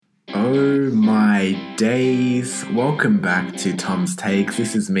my days. Welcome back to Tom's Takes.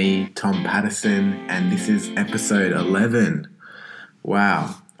 This is me, Tom Patterson, and this is episode 11.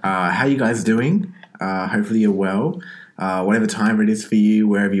 Wow. How you guys doing? Hopefully you're well. Whatever time it is for you,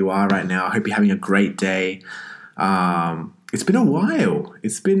 wherever you are right now, I hope you're having a great day. It's been a while.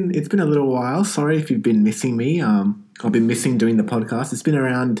 It's been a little while. Sorry if you've been missing me. I've been missing doing the podcast. It's been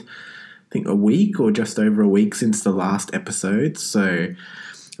around, I think, a week or just over a week since the last episode. So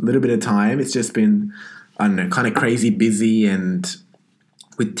a little bit of time. It's just been, I don't know, kind of crazy busy, and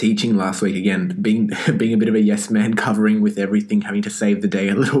with teaching last week again, being a bit of a yes man, covering with everything, having to save the day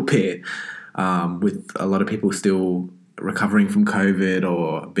a little bit, with a lot of people still recovering from COVID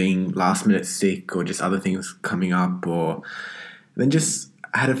or being last minute sick or just other things coming up, or then just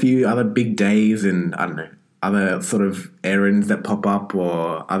had a few other big days and I don't know, other sort of errands that pop up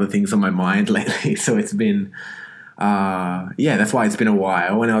or other things on my mind lately. So it's been, that's why it's been a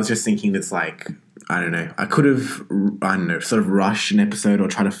while. And I was just thinking it's like, I don't know, I could have, I don't know, sort of rushed an episode or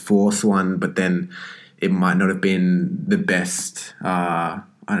try to force one, but then it might not have been the best, the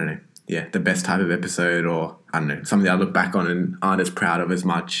best type of episode, or I don't know, something that I look back on and aren't as proud of as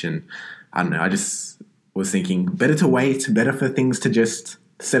much. And I don't know, I just was thinking better to wait, better for things to just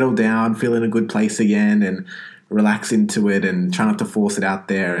settle down, feel in a good place again and relax into it and try not to force it out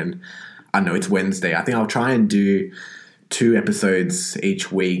there. And I know it's Wednesday. I think I'll try and do 2 episodes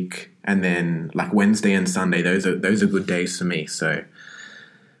each week, and then like Wednesday and Sunday, those are good days for me. So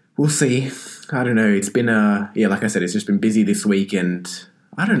we'll see. I don't know. It's been like I said, it's just been busy this week, and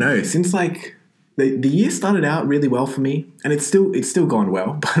I don't know, since like the year started out really well for me, and it's still gone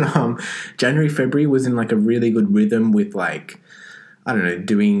well, but January, February was in like a really good rhythm with like, I don't know,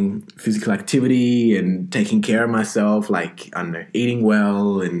 doing physical activity and taking care of myself, like, I don't know, eating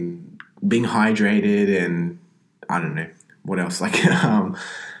well and being hydrated, and I don't know what else, like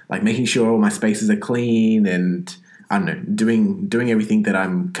like making sure all my spaces are clean, and I don't know, doing everything that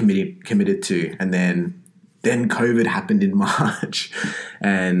I'm committed to. And then COVID happened in March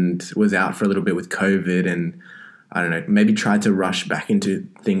and was out for a little bit with COVID, and I don't know, maybe tried to rush back into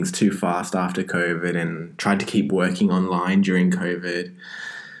things too fast after COVID and tried to keep working online during COVID,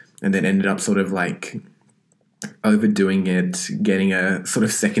 and then ended up sort of like overdoing it, getting a sort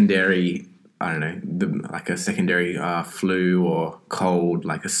of secondary, I don't know, like a secondary flu or cold,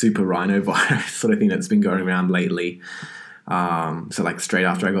 like a super rhinovirus sort of thing that's been going around lately. So like straight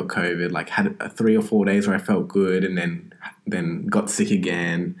after I got COVID, like had 3 or 4 days where I felt good, and then got sick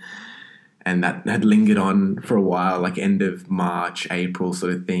again. And that had lingered on for a while, like end of March, April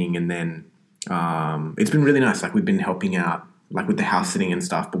sort of thing. And then it's been really nice. Like we've been helping out like with the house sitting and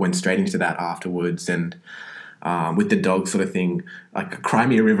stuff, but went straight into that afterwards. And with the dog sort of thing, like cry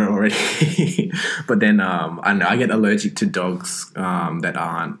me a river already. But then I don't know, I get allergic to dogs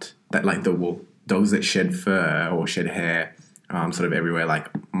dogs that shed fur or shed hair sort of everywhere, like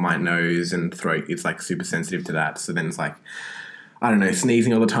my nose and throat. It's like super sensitive to that. So then it's like, I don't know,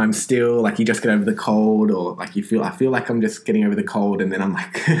 sneezing all the time still, like you just get over the cold, or like I feel like I'm just getting over the cold, and then I'm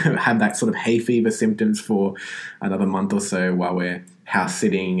like have that sort of hay fever symptoms for another month or so while we're house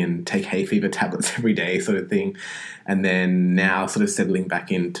sitting and take hay fever tablets every day sort of thing. And then now sort of settling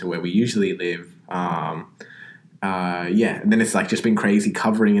back into where we usually live. And then it's like just been crazy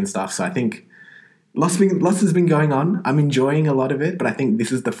covering and stuff. So I think lots has been going on. I'm enjoying a lot of it, but I think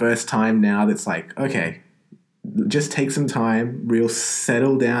this is the first time now that's like, okay, just take some time,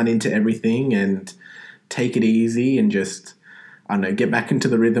 settle down into everything and take it easy, and just, I don't know, get back into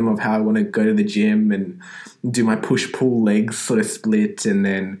the rhythm of how I want to go to the gym and do my push-pull legs sort of split, and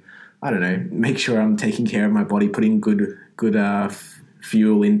then, I don't know, make sure I'm taking care of my body, putting good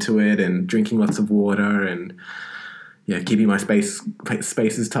fuel into it, and drinking lots of water, and keeping my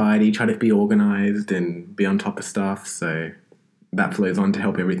spaces tidy, try to be organized and be on top of stuff. So that flows on to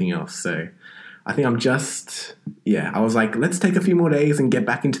help everything else. So I think I'm just, I was like, let's take a few more days and get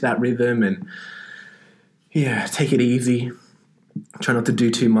back into that rhythm and, take it easy. Try not to do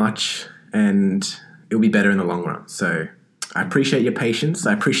too much, and it'll be better in the long run. So I appreciate your patience.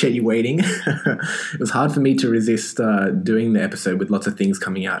 I appreciate you waiting. It was hard for me to resist doing the episode with lots of things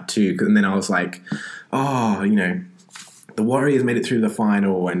coming out too. And then I was like, the Warriors made it through the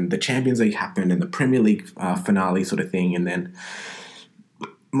final, and the Champions League happened, and the Premier League finale sort of thing. And then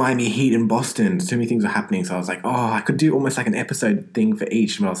Miami Heat in Boston, so many things are happening. So I was like, I could do almost like an episode thing for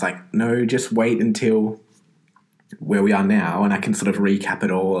each. And I was like, no, just wait until where we are now, and I can sort of recap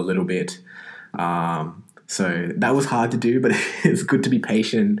it all a little bit. So that was hard to do, but it's good to be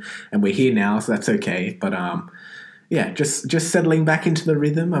patient, and we're here now, so that's okay. But yeah, just settling back into the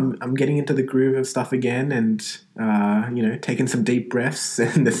rhythm. I'm getting into the groove of stuff again, and taking some deep breaths.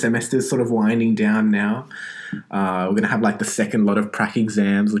 And the semester's sort of winding down now. We're gonna have like the second lot of prac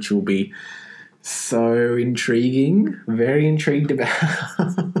exams, which will be so intriguing. Very intrigued about.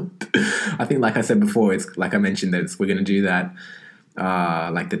 I think, like I said before, it's like I mentioned that we're gonna do that.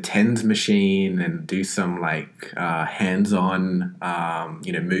 Like the tens machine, and do some like hands-on,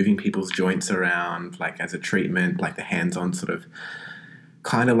 moving people's joints around, like as a treatment, like the hands-on sort of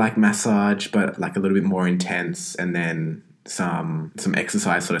kind of like massage, but like a little bit more intense, and then some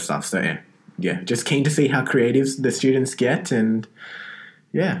exercise sort of stuff. So yeah, just keen to see how creative the students get, and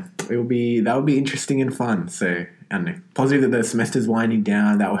yeah, that'll be interesting and fun. So I don't know, positive that the semester's winding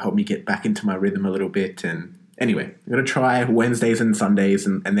down. That will help me get back into my rhythm a little bit. And anyway, I'm going to try Wednesdays and Sundays,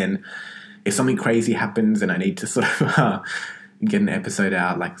 and then if something crazy happens and I need to sort of get an episode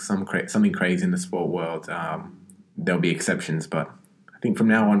out, like something crazy in the sport world, there'll be exceptions. But I think from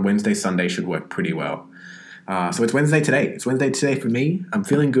now on, Wednesday, Sunday should work pretty well. So it's Wednesday today. It's Wednesday today for me. I'm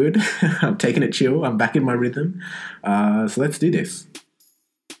feeling good. I'm taking it chill. I'm back in my rhythm. So let's do this.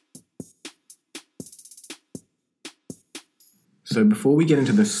 So before we get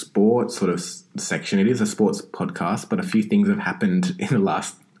into the sports sort of section, it is a sports podcast, but a few things have happened in the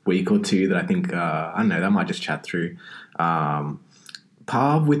last week or two that I think, I don't know, that I might just chat through.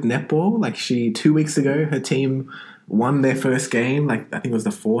 Pav with netball, like 2 weeks ago, her team won their first game, like I think it was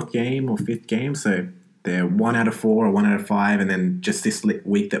the fourth game or fifth game. So they're 1 out of 4 or 1 out of 5. And then just this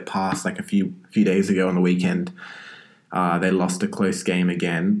week that passed, like a few days ago on the weekend, they lost a close game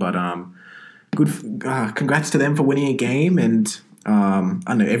again. But congrats to them for winning a game. And I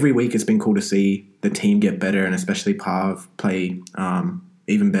don't know, every week it's been cool to see the team get better, and especially Pav play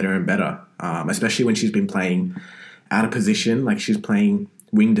even better and better, especially when she's been playing out of position. Like she's playing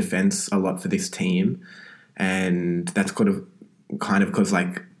wing defense a lot for this team, and that's kind of because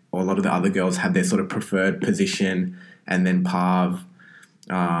like a lot of the other girls have their sort of preferred position, and then Pav,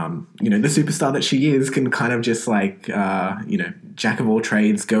 the superstar that she is, can kind of just like, jack of all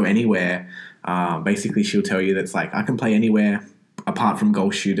trades, go anywhere. Basically, she'll tell you that's like, I can play anywhere apart from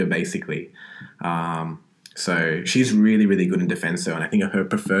goal shooter, basically. So she's really, really good in defense, though, and I think her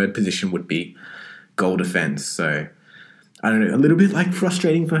preferred position would be goal defense. So I don't know, a little bit like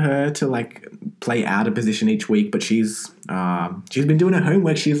frustrating for her to like play out of position each week, but she's been doing her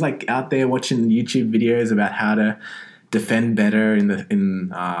homework. She's like out there watching YouTube videos about how to defend better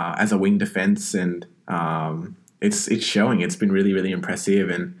as a wing defense, and it's showing. It's been really, really impressive,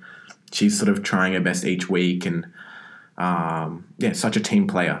 and she's sort of trying her best each week, and such a team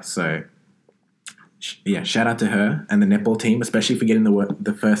player. So yeah, shout out to her and the netball team, especially for getting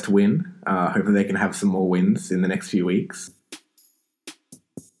the first win. Hopefully they can have some more wins in the next few weeks.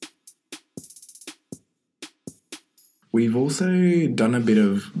 We've also done a bit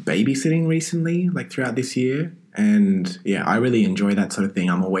of babysitting recently, like throughout this year. And yeah, I really enjoy that sort of thing.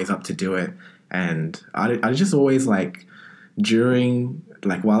 I'm always up to do it. And I just always like during,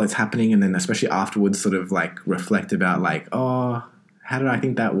 like while it's happening, and then especially afterwards sort of like reflect about like, oh, how did I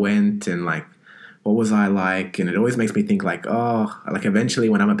think that went? And like, what was I like? And it always makes me think like, oh, like eventually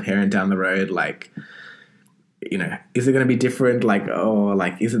when I'm a parent down the road, like, is it going to be different? Like, oh,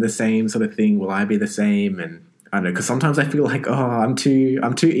 like, is it the same sort of thing? Will I be the same? And I don't know, because sometimes I feel like, oh, I'm too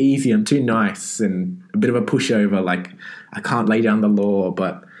easy, I'm too nice, and a bit of a pushover. Like, I can't lay down the law,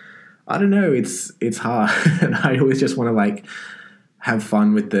 but I don't know, it's hard. And I always just want to like have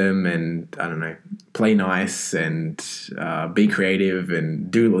fun with them, and I don't know, play nice, and be creative,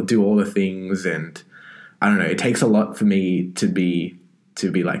 and do all the things. And I don't know, it takes a lot for me to be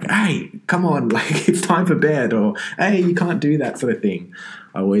like, hey, come on, like it's time for bed, or hey, you can't do that sort of thing.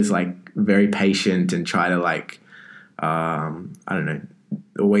 I always like very patient and try to like, I don't know,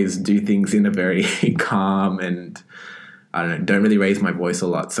 always do things in a very calm, and I don't really raise my voice a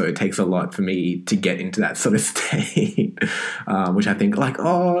lot. So it takes a lot for me to get into that sort of state, which I think like,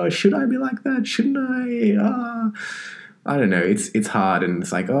 oh, should I be like that? Shouldn't I? I don't know. It's hard, and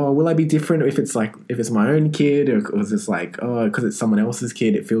it's like, oh, will I be different if it's my own kid, or is this like, oh, because it's someone else's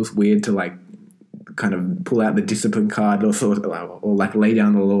kid? It feels weird to like kind of pull out the discipline card or like lay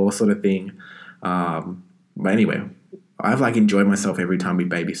down the law sort of thing. But anyway, I've like enjoyed myself every time we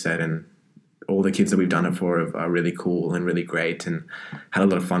babysit, and all the kids that we've done it for are really cool and really great, and had a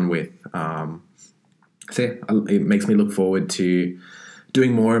lot of fun with. So yeah, it makes me look forward to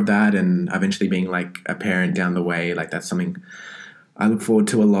doing more of that, and eventually being like a parent down the way. Like that's something I look forward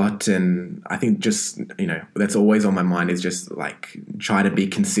to a lot. And I think just, that's always on my mind, is just like try to be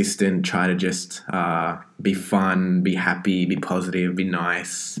consistent, try to just be fun, be happy, be positive, be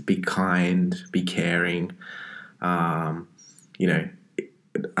nice, be kind, be caring. You know,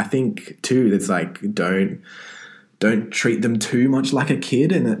 I think too, it's like don't treat them too much like a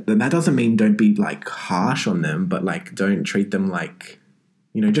kid, and that doesn't mean don't be like harsh on them, but like don't treat them like,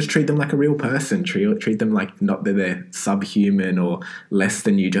 just treat them like a real person. Treat them like not that they're subhuman or less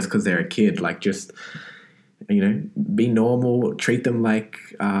than you just because they're a kid. Like just, be normal. Treat them like,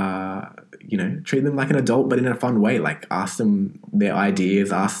 treat them like an adult, but in a fun way. Like ask them their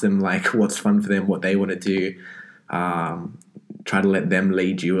ideas. Ask them like what's fun for them, what they want to do. Try to let them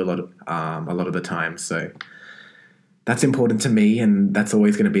lead you a lot of the time. So that's important to me, and that's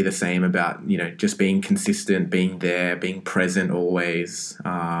always going to be the same about, just being consistent, being there, being present always,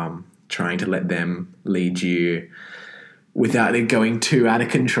 trying to let them lead you without it going too out of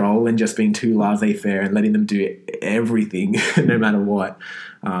control and just being too laissez-faire and letting them do everything no matter what.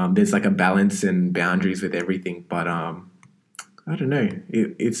 There's like a balance and boundaries with everything, but I don't know.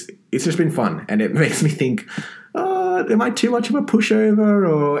 It's just been fun, and it makes me think, am I too much of a pushover,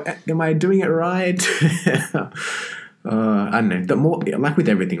 or am I doing it right? I don't know. The more, like with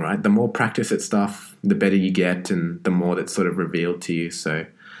everything, right? The more practice at stuff, the better you get, and the more that's sort of revealed to you. So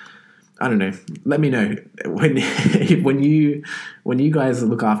I don't know. Let me know when you guys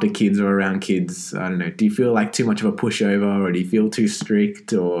look after kids or around kids. I don't know. Do you feel like too much of a pushover, or do you feel too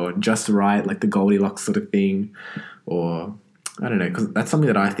strict, or just right, like the Goldilocks sort of thing? Or I don't know, because that's something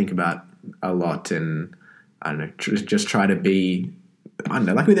that I think about a lot, and I don't know. Just try to be. I don't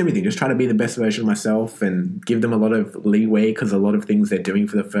know, like with everything, just try to be the best version of myself and give them a lot of leeway, because a lot of things they're doing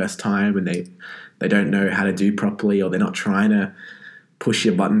for the first time and they don't know how to do properly, or they're not trying to push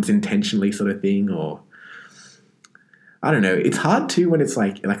your buttons intentionally sort of thing, or I don't know. It's hard too when it's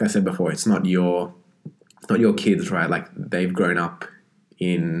like I said before, it's not your kids, right? Like they've grown up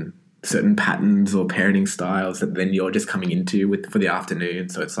in certain patterns or parenting styles that then you're just coming into for the afternoon.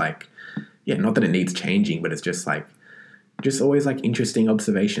 So it's like, yeah, not that it needs changing, but it's just like, just always like interesting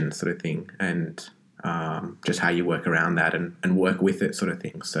observations sort of thing, and just how you work around that and work with it sort of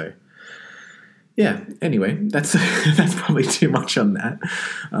thing. So yeah, anyway, that's that's probably too much on that.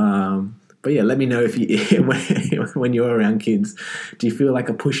 But yeah, let me know if you when you're around kids, do you feel like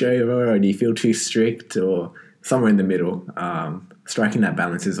a pushover, or do you feel too strict, or somewhere in the middle? Striking that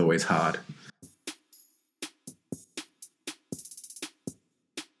balance is always hard.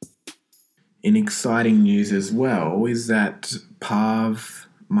 In exciting news as well is that Pav,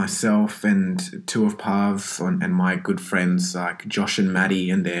 myself, and two of Pav's and my good friends like Josh and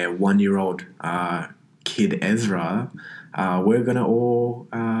Maddie and their 1-year-old kid Ezra, we're going to all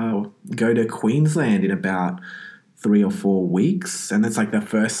go to Queensland in about 3 or 4 weeks. And that's like the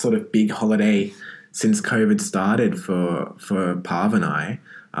first sort of big holiday since COVID started for Pav and I.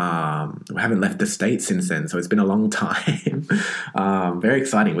 We haven't left the States since then, so it's been a long time. Very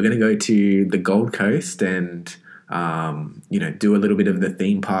exciting. We're going to go to the Gold Coast and, do a little bit of the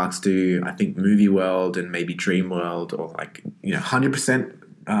theme parks, do, I think, Movie World and maybe Dream World, or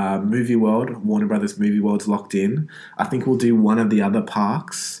 100% Movie World. Warner Brothers Movie World's locked in. I think we'll do one of the other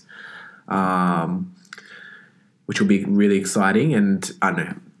parks, which will be really exciting. And I don't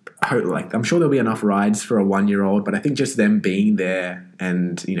know, I'm sure there'll be enough rides for a 1-year-old, but I think just them being there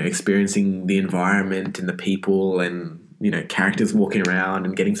and, experiencing the environment and the people and, characters walking around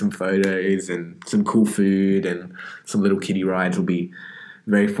and getting some photos and some cool food and some little kiddie rides will be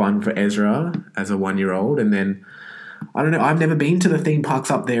very fun for Ezra as a 1-year-old. And then, I don't know, I've never been to the theme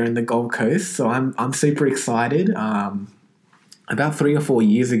parks up there in the Gold Coast, so I'm super excited. About 3 or 4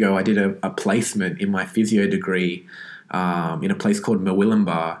 years ago, I did a placement in my physio degree in a place called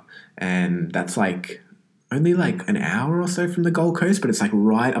Murwillumbah, and that's like only like an hour or so from the Gold Coast, but it's like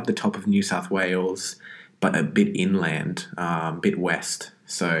right up the top of New South Wales, but a bit inland, bit west.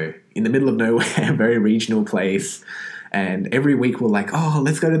 So in the middle of nowhere, a very regional place. And every week we're like, oh,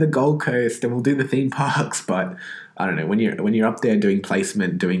 let's go to the Gold Coast and we'll do the theme parks. But I don't know, when you're up there doing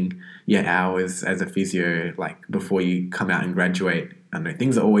placement, doing your hours as a physio, like before you come out and graduate, I don't know,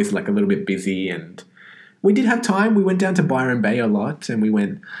 things are always like a little bit busy. And we did have time. We went down to Byron Bay a lot, and we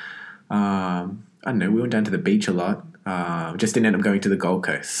went, we went down to the beach a lot. Just didn't end up going to the Gold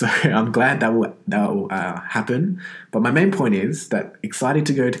Coast. So I'm glad that will happen. But my main point is that excited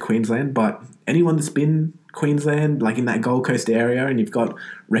to go to Queensland, but anyone that's been Queensland, like in that Gold Coast area, and you've got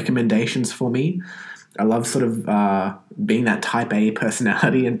recommendations for me, I love sort of being that type A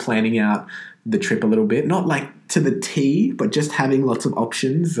personality and planning out the trip a little bit. Not like to the T, but just having lots of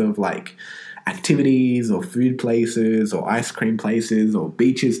options of like activities or food places or ice cream places or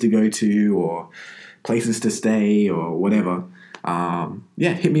beaches to go to or places to stay or whatever.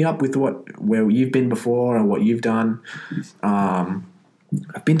 Hit me up with where you've been before or what you've done.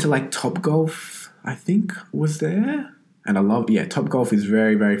 I've been to like Topgolf I think, was there. And I love, Top Golf is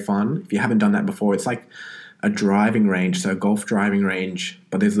very, very fun. If you haven't done that before, it's like a driving range, so a golf driving range,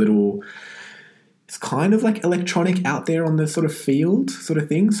 but there's little, it's kind of like electronic out there on the sort of field sort of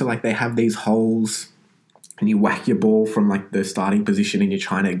thing. So like they have these holes and you whack your ball from like the starting position and you're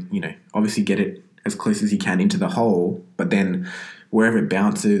trying to, obviously get it as close as you can into the hole, but then wherever it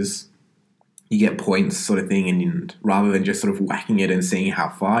bounces, you get points sort of thing. And rather than just sort of whacking it and seeing how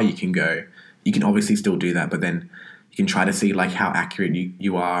far you can go, you can obviously still do that, but then you can try to see like how accurate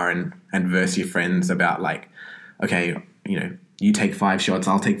you are and verse your friends about like, okay, you take 5 shots,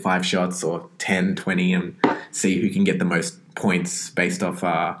 I'll take 5 shots, or 10, 20, and see who can get the most points based off,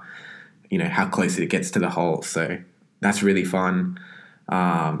 how close it gets to the hole. So that's really fun.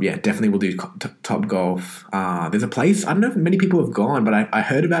 Definitely we'll do Top Golf. There's a place, I don't know if many people have gone, but I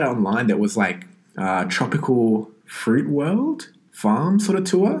heard about it online that was like Tropical Fruit World farm sort of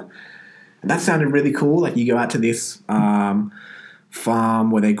tour. And that sounded really cool. Like you go out to this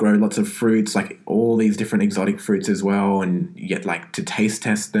farm where they grow lots of fruits, like all these different exotic fruits as well, and you get like to taste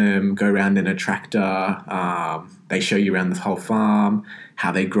test them, go around in a tractor. They show you around this whole farm,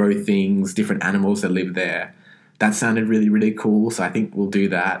 how they grow things, different animals that live there. That sounded really, really cool. So I think we'll do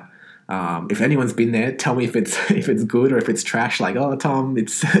that. If anyone's been there, tell me if it's good or if it's trash. Like, oh, Tom,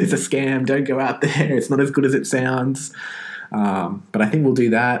 it's a scam. Don't go out there. It's not as good as it sounds. But I think we'll do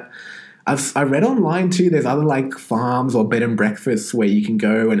that. I read online too, there's other like farms or bed and breakfasts where you can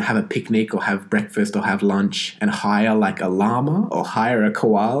go and have a picnic or have breakfast or have lunch and hire like a llama or hire a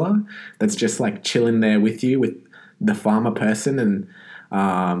koala that's just like chilling there with you, with the farmer person, and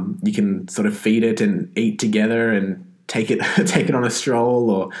you can sort of feed it and eat together and take it on a stroll,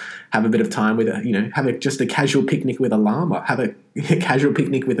 or have a bit of time with it, just a casual picnic with a llama, have a casual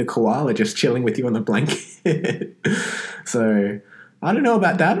picnic with a koala just chilling with you on the blanket. So I don't know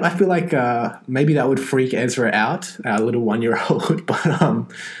about that. I feel like maybe that would freak Ezra out, our little 1-year-old, but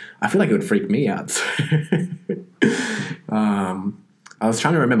I feel like it would freak me out. So, I was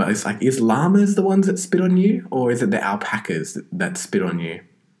trying to remember. It's like, is llamas the ones that spit on you, or is it the alpacas that spit on you?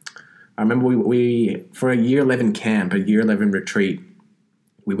 I remember we for a year 11 camp, a year 11 retreat,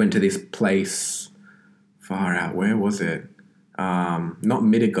 we went to this place far out. Where was it? Not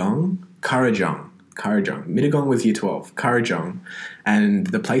Mittagong, Kurrajong. Mittagong was year 12, Kurrajong. And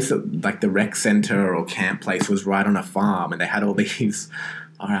the place that, like the rec center or camp place, was right on a farm, and they had all these,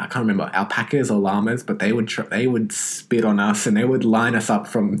 I can't remember, alpacas or llamas, but they would spit on us, and they would line us up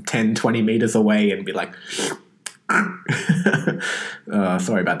from 10, 20 meters away and be like,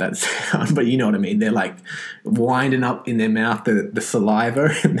 sorry about that sound, but you know what I mean. They're like winding up in their mouth the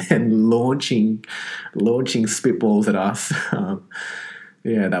saliva and then launching spitballs at us.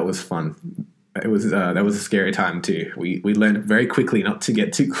 That was fun. That was a scary time too. We learned very quickly not to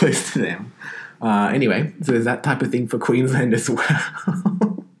get too close to them. Anyway, so there's that type of thing for Queensland as well.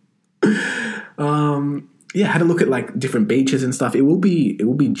 Had a look at like different beaches and stuff. It will be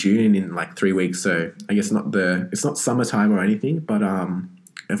June in like 3 weeks, so I guess it's not summertime or anything, but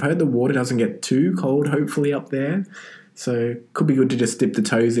I've heard the water doesn't get too cold, hopefully, up there, so could be good to just dip the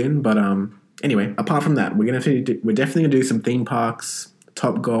toes in. But anyway, apart from that, we're definitely gonna do some theme parks,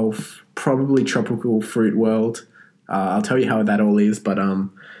 Top Golf, probably Tropical Fruit World. I'll tell you how that all is, but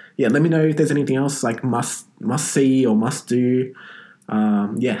let me know if there's anything else like must see or must do.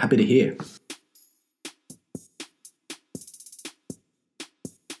 Happy to hear.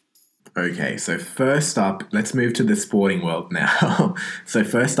 Okay, so first up, let's move to the sporting world now. So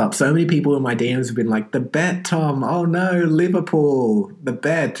first up, so many people in my DMs have been like, the bet, Tom. Oh no, Liverpool. The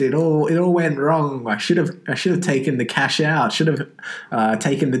bet. It all went wrong. I should have taken the cash out. Should have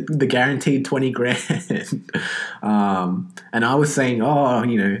taken the guaranteed 20 grand. And I was saying,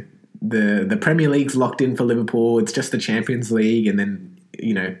 the Premier League's locked in for Liverpool. It's just the Champions League, and then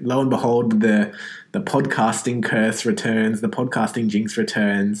lo and behold, the podcasting curse returns, the podcasting jinx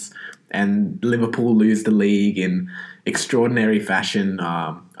returns, and Liverpool lose the league in extraordinary fashion.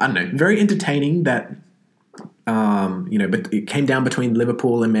 I don't know, very entertaining that, but it came down between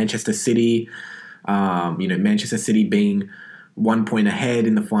Liverpool and Manchester City. Manchester City being 1 point ahead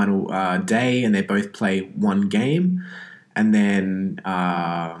in the final day, and they both play one game. And then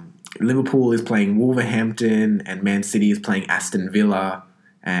Liverpool is playing Wolverhampton, and Man City is playing Aston Villa,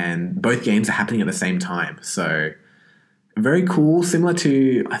 and both games are happening at the same time. So very cool, similar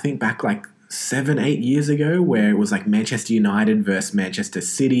to, I think, back like 7-8 years ago, where it was like Manchester United versus Manchester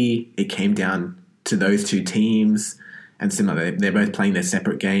City. It came down to those two teams, and similar, they're both playing their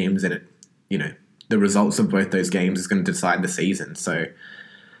separate games, and the results of both those games is going to decide the season. So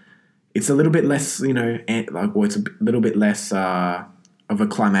it's a little bit less, it's a little bit less of a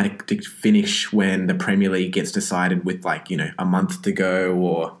climatic finish when the Premier League gets decided with like, you know, a month to go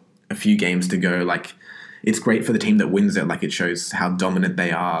or a few games to go. Like, it's great for the team that wins it. Like, it shows how dominant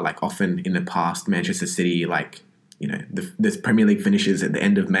they are. Like, often in the past, Manchester City, like, you know, this Premier League finishes at the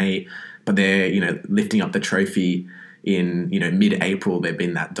end of May, but they're, you know, lifting up the trophy in, you know, mid-April. They've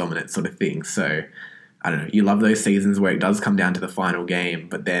been that dominant sort of thing. So, I don't know. You love those seasons where it does come down to the final game,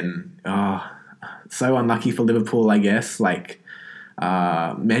 but then, so unlucky for Liverpool, I guess. Like,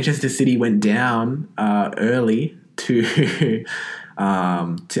 Manchester City went down early to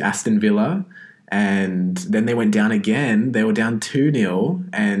Aston Villa, and then they went down again. They were down 2-0,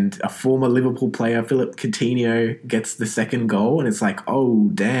 and a former Liverpool player, Philip Coutinho, gets the second goal, and it's like, oh,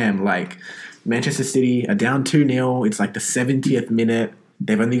 damn, like, Manchester City are down 2-0. It's like the 70th minute.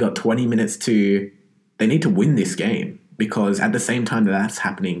 They've only got 20 minutes they need to win this game, because at the same time that that's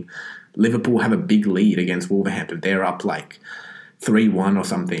happening, Liverpool have a big lead against Wolverhampton. They're up like 3-1 or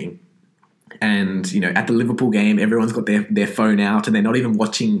something. And, you know, at the Liverpool game, everyone's got their phone out and they're not even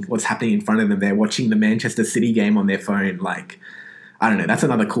watching what's happening in front of them. They're watching the Manchester City game on their phone. Like, I don't know. That's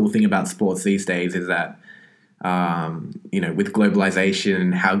another cool thing about sports these days, is that, you know, with globalization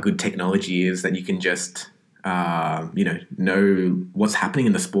and how good technology is, that you can just, you know what's happening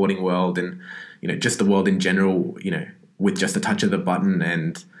in the sporting world and, you know, just the world in general, you know, with just a touch of the button,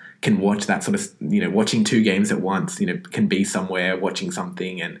 and can watch that sort of, you know, watching two games at once, you know, can be somewhere watching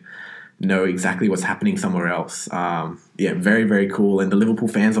something and know exactly what's happening somewhere else. Yeah, very, very cool. And the Liverpool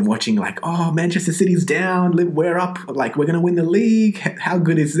fans are watching like, oh, Manchester City's down, we're up, like, we're going to win the league. How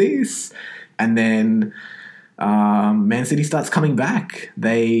good is this? And then Man City starts coming back.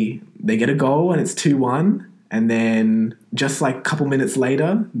 They get a goal and it's 2-1. And then just like a couple minutes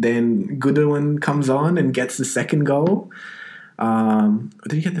later, then Goodwin comes on and gets the second goal.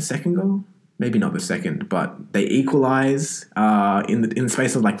 Did he get the second goal? Maybe not the second, but they equalize in the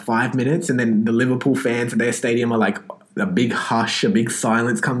space of like 5 minutes, and then the Liverpool fans at their stadium are like, a big hush, a big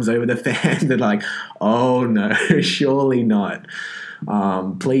silence comes over the fans. They're like, oh no, surely not.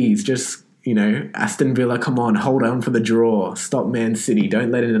 Please, just, you know, Aston Villa, come on, hold on for the draw. Stop Man City, don't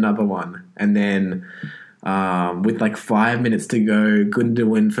let in another one. And then with like 5 minutes to go,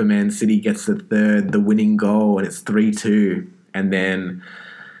 Gundogan for Man City gets the winning goal, and it's 3-2. And then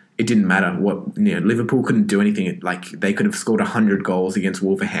it didn't matter what, you know, Liverpool couldn't do anything. Like, they could have scored 100 goals against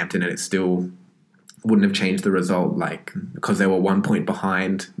Wolverhampton and it still wouldn't have changed the result, like, because they were 1 point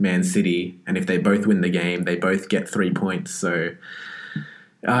behind Man City, and if they both win the game, they both get 3 points. So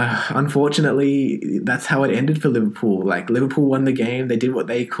unfortunately, that's how it ended for Liverpool. Like, Liverpool won the game, they did what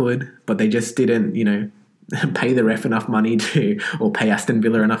they could, but they just didn't, you know, pay the ref enough money or pay Aston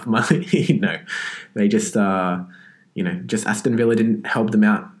Villa enough money. No, they just, you know, just Aston Villa didn't help them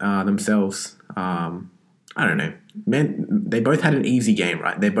out themselves. I don't know. Man, they both had an easy game,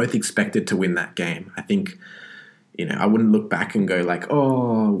 right? They both expected to win that game. I think, you know, I wouldn't look back and go like,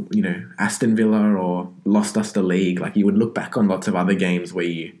 oh, you know, Aston Villa or lost us the league. Like, you would look back on lots of other games where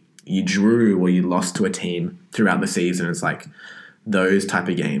you drew or you lost to a team throughout the season. It's like those type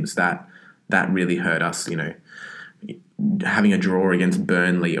of games that really hurt us, you know. Having a draw against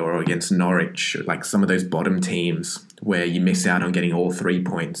Burnley or against Norwich, like some of those bottom teams where you miss out on getting all 3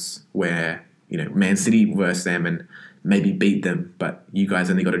 points, where, you know, Man City versus them and maybe beat them, but you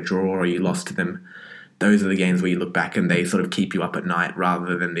guys only got a draw or you lost to them. Those are the games where you look back and they sort of keep you up at night,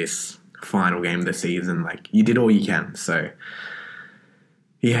 rather than this final game of the season. Like, you did all you can. So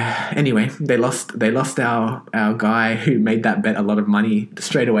yeah, anyway, they lost our guy who made that bet a lot of money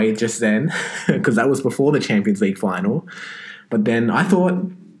straight away just then, because that was before the Champions League final. But then I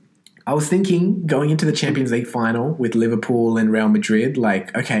was thinking, going into the Champions League final with Liverpool and Real Madrid,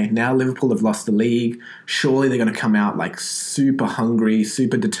 like, okay, now Liverpool have lost the league. Surely they're going to come out like super hungry,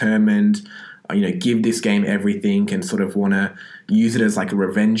 super determined, you know, give this game everything, and sort of want to use it as like a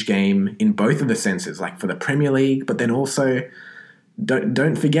revenge game in both of the senses, like for the Premier League, but then also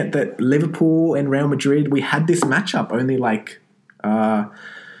don't forget that Liverpool and Real Madrid, we had this matchup only like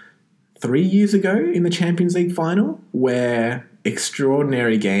 3 years ago in the Champions League final, where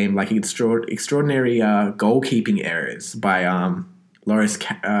extraordinary game, like extraordinary goalkeeping errors by Loris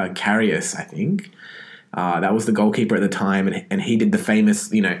Karius, I think. That was the goalkeeper at the time, and he did the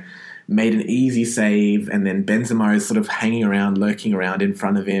famous, you know, made an easy save, and then Benzema is sort of hanging around, lurking around in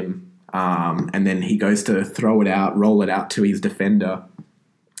front of him. And then he goes to throw it out, roll it out to his defender.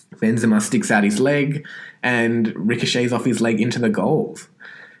 Benzema sticks out his leg and ricochets off his leg into the goal.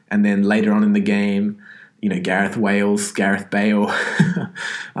 And then later on in the game, you know, Gareth Bale,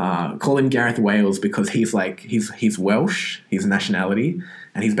 call him Gareth Wales because he's Welsh, his nationality.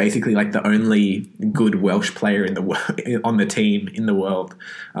 and he's basically like the only good Welsh player on the team in the world.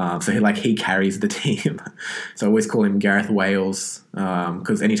 So he carries the team. So I always call him Gareth Wales,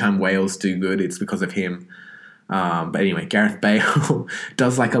 because anytime Wales do good, it's because of him. But anyway, Gareth Bale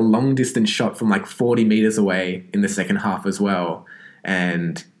does like a long distance shot from like 40 meters away in the second half as well,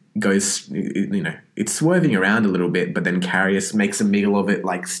 and goes, it's swerving around a little bit, but then Karius makes a meal of it,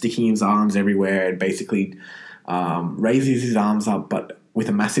 like sticking his arms everywhere, and basically raises his arms up, but with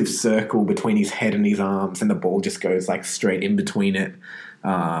a massive circle between his head and his arms, and the ball just goes like straight in between it.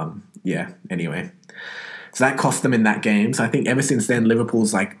 Anyway. So that cost them in that game. So I think ever since then,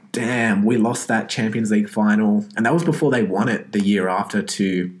 Liverpool's like, damn, we lost that Champions League final. And that was before they won it the year after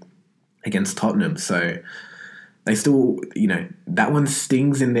against Tottenham. So they still, that one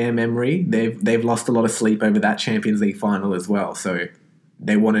stings in their memory. They've lost a lot of sleep over that Champions League final as well. So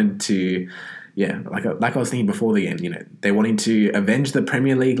they wanted to, like I was thinking before the game, they wanted to avenge the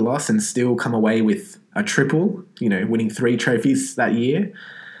Premier League loss and still come away with a triple, winning 3 trophies that year.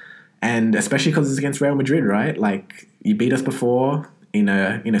 And especially because it's against Real Madrid, right? Like, you beat us before in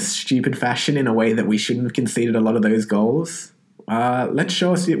a stupid fashion, in a way that we shouldn't have conceded a lot of those goals. Let's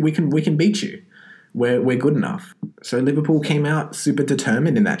show us we can beat you. We're good enough. So Liverpool came out super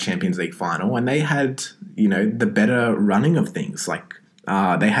determined in that Champions League final, and they had the better running of things. Like,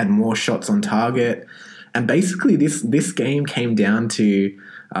 they had more shots on target, and basically this game came down to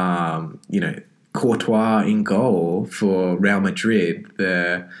Courtois in goal for Real Madrid,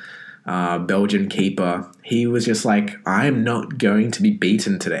 the Belgian keeper. He was just like, I'm not going to be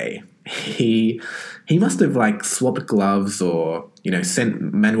beaten today. He must have like swapped gloves, or sent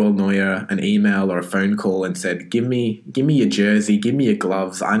Manuel Neuer an email or a phone call and said, give me your jersey, give me your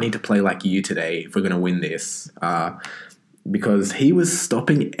gloves. I need to play like you today if we're going to win this. Because he was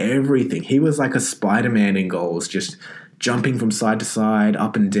stopping everything. He was like a Spider-Man in goals, just jumping from side to side,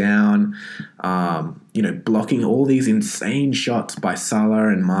 up and down, blocking all these insane shots by Salah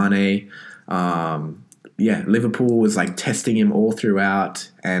and Mane. Liverpool was like testing him all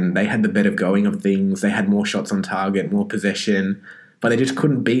throughout, and they had the better going of things. They had more shots on target, more possession, but they just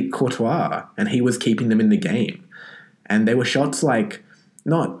couldn't beat Courtois, and he was keeping them in the game. And there were shots like,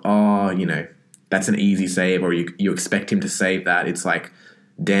 not, that's an easy save, or you expect him to save that. It's like,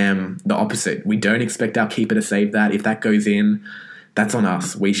 damn, the opposite. We don't expect our keeper to save that. If that goes in, that's on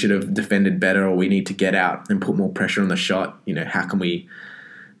us. We should have defended better, or we need to get out and put more pressure on the shot. How can we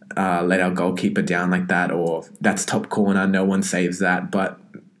let our goalkeeper down like that? Or that's top corner, no one saves that. But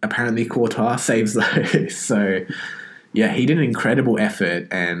apparently Courtois saves those. So, he did an incredible effort,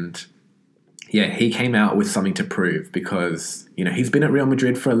 and he came out with something to prove, because, he's been at Real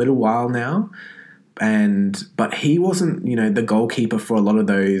Madrid for a little while now. But he wasn't, the goalkeeper for a lot of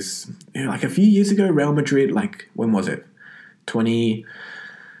those. Like a few years ago, Real Madrid, like, when was it?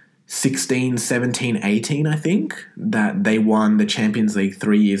 2016, 17, 18, I think, that they won the Champions League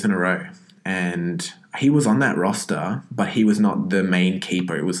 3 years in a row. And he was on that roster, but he was not the main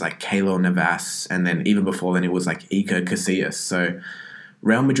keeper. It was like Keylor Navas, and then even before then it was like Iker Casillas. So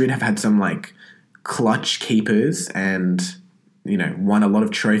Real Madrid have had some like clutch keepers and won a lot of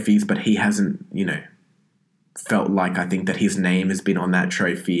trophies, but he hasn't, felt like, I think, that his name has been on that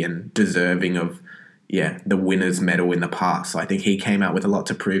trophy and deserving of, the winner's medal in the past. So I think he came out with a lot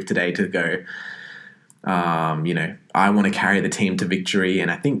to prove today, to go, I want to carry the team to victory.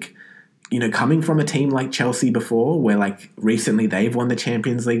 And I think, coming from a team like Chelsea before, where like recently they've won the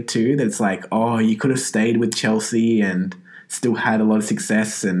Champions League too, that's like, oh, you could have stayed with Chelsea and still had a lot of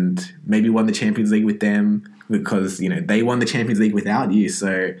success and maybe won the Champions League with them, because, they won the Champions League without you.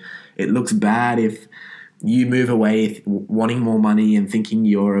 So it looks bad if you move away wanting more money and thinking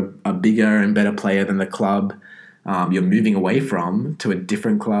you're a bigger and better player than the club you're moving away from, to a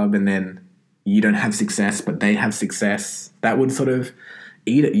different club, and then you don't have success, but they have success. That would sort of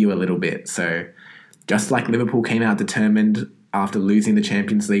eat at you a little bit. So just like Liverpool came out determined after losing the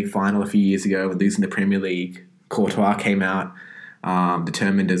Champions League final a few years ago and losing the Premier League, Courtois came out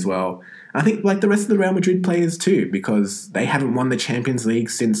determined as well. I think like the rest of the Real Madrid players too, because they haven't won the Champions League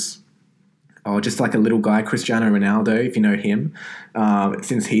since, just like a little guy, Cristiano Ronaldo, if you know him,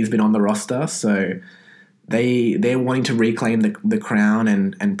 since he's been on the roster. So they're wanting to reclaim the crown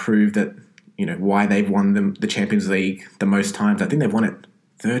and prove that, why they've won the Champions League the most times. I think they've won it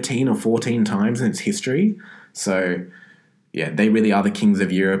 13 or 14 times in its history. So, they really are the kings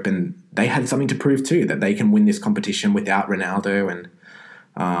of Europe, and they had something to prove too, that they can win this competition without Ronaldo. And,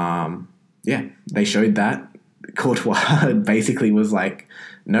 they showed that. Courtois basically was like,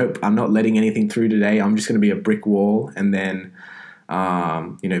 nope, I'm not letting anything through today. I'm just going to be a brick wall. And then,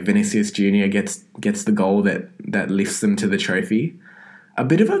 Vinicius Jr. gets the goal that lifts them to the trophy. A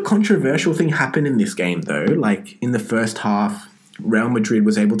bit of a controversial thing happened in this game, though. Like, in the first half, Real Madrid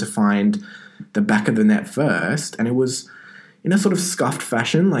was able to find the back of the net first, and it was in a sort of scuffed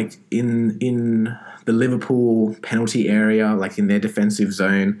fashion, like in the Liverpool penalty area, like in their defensive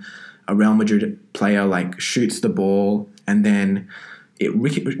zone, a Real Madrid player like shoots the ball, and then it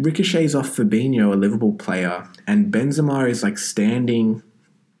ricochets off Fabinho, a Liverpool player, and Benzema is like standing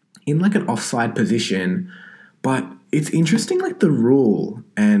in like an offside position. But it's interesting, like the rule,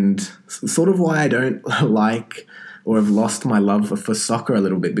 and sort of why I don't like or have lost my love for soccer a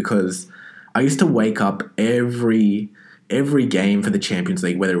little bit, because I used to wake up every game for the Champions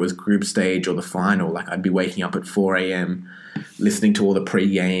League, whether it was group stage or the final. Like, I'd be waking up at 4 a.m. listening to all the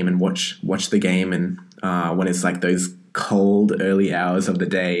pre-game and watch the game, and when it's like those cold early hours of the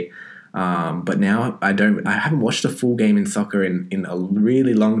day. But now I haven't watched a full game in soccer in a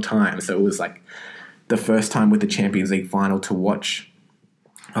really long time. So it was like the first time with the Champions League final to watch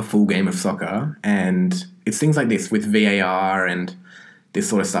a full game of soccer. And it's things like this with VAR and this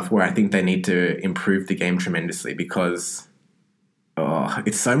sort of stuff where I think they need to improve the game tremendously, because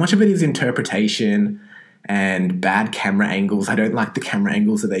it's so much of it is interpretation and bad camera angles. I don't like the camera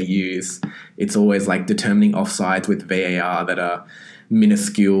angles that they use. It's always like determining offsides with VAR that are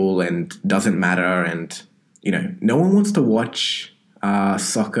minuscule and doesn't matter. And, no one wants to watch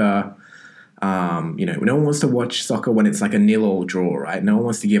soccer. No one wants to watch soccer when it's like a 0-0 draw, right? No one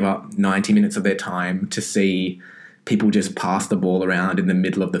wants to give up 90 minutes of their time to see people just pass the ball around in the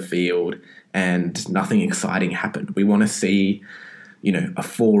middle of the field and nothing exciting happen. We want to see, a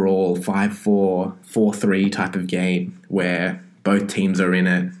 4-4, 5-4, 4-3 type of game where both teams are in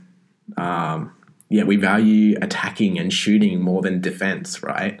it. We value attacking and shooting more than defense,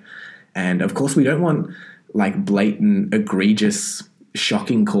 right? And of course, we don't want like blatant, egregious,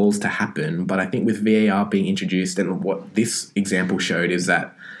 shocking calls to happen. But I think with VAR being introduced, and what this example showed is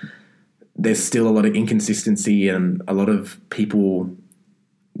that there's still a lot of inconsistency, and a lot of people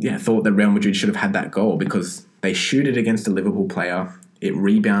thought that Real Madrid should have had that goal because they shoot it against a Liverpool player, it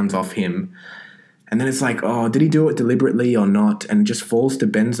rebounds off him, and then it's like, oh, did he do it deliberately or not? And it just falls to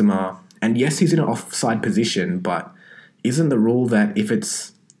Benzema. And yes, he's in an offside position, but isn't the rule that if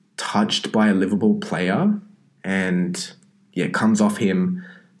it's touched by a Liverpool player and it comes off him,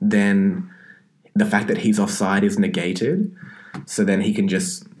 then the fact that he's offside is negated, so then he can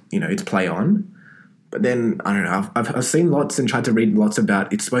just, it's play on. But then, I don't know, I've seen lots and tried to read lots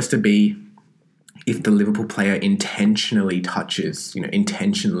about it's supposed to be if the Liverpool player intentionally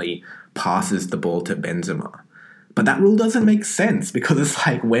intentionally passes the ball to Benzema. But that rule doesn't make sense, because it's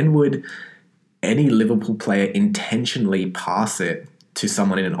like, when would any Liverpool player intentionally pass it to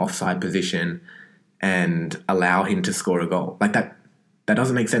someone in an offside position and allow him to score a goal? Like, that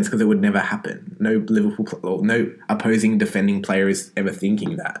doesn't make sense, because it would never happen. No opposing defending player is ever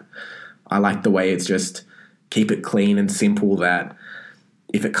thinking that. I like the way it's just keep it clean and simple, that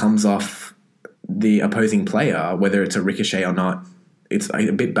if it comes off the opposing player, whether it's a ricochet or not, it's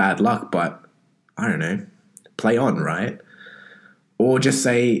a bit bad luck, but I don't know, play on, right? Or just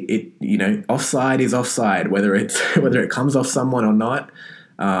say it, offside is offside, whether it comes off someone or not.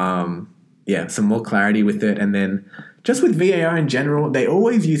 Some more clarity with it. And then just with VAR in general, they're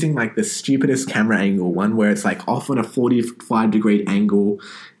always using like the stupidest camera angle, one where it's like off on a 45-degree angle,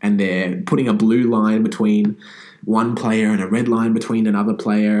 and they're putting a blue line between one player and a red line between another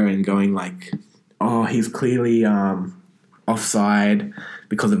player, and going like, oh, he's clearly offside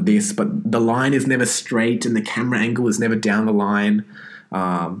because of this, but the line is never straight and the camera angle is never down the line.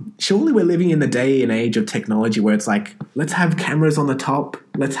 Surely we're living in the day and age of technology where it's like, let's have cameras on the top,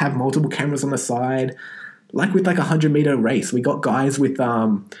 let's have multiple cameras on the side. Like with like a 100-meter race, we got guys with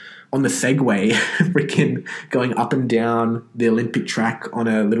on the Segway freaking going up and down the Olympic track on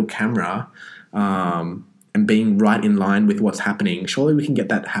a little camera, and being right in line with what's happening. Surely we can get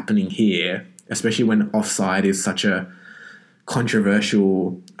that happening here, especially when offside is such a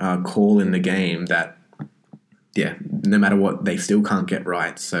controversial call in the game that, no matter what, they still can't get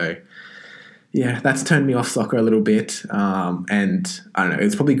right. So, that's turned me off soccer a little bit. And I don't know,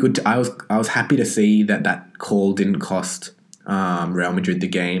 it's probably good. I was happy to see that call didn't cost Real Madrid the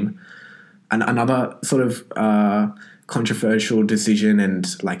game. And another sort of controversial decision, and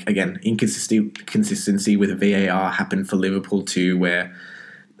like, again, inconsistency with VAR happened for Liverpool too, where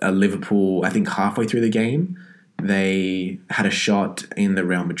Liverpool, I think halfway through the game, they had a shot in the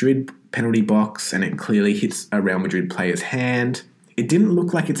Real Madrid penalty box, and it clearly hits a Real Madrid player's hand. It didn't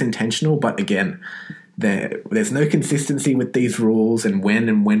look like it's intentional, but again, there's no consistency with these rules, and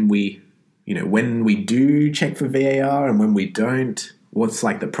when we do check for VAR and when we don't, what's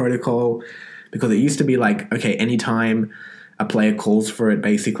like the protocol? Because it used to be like, okay, anytime a player calls for it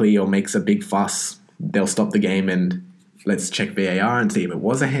basically or makes a big fuss, they'll stop the game and let's check VAR and see if it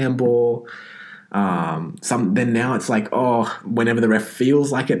was a handball. Then now it's like, whenever the ref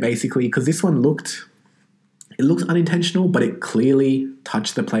feels like it basically, because this one looked unintentional, but it clearly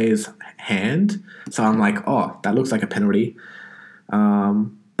touched the player's hand. So I'm like, that looks like a penalty.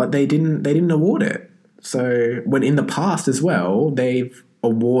 But they didn't award it. So when in the past as well, they've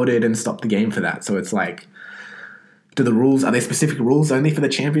awarded and stopped the game for that. So it's like, are there specific rules only for the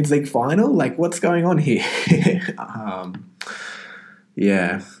Champions League final? Like, what's going on here?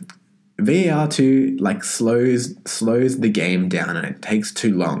 Yeah. VAR too, like, slows the game down and it takes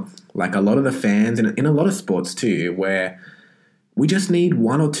too long. Like, a lot of the fans, and in a lot of sports too, where we just need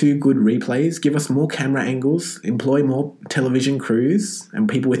one or two good replays, give us more camera angles, employ more television crews and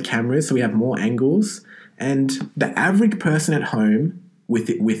people with cameras so we have more angles. And the average person at home,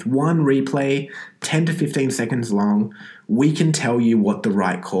 with one replay, 10 to 15 seconds long, we can tell you what the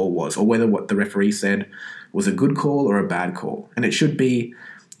right call was or whether what the referee said was a good call or a bad call. And it should be,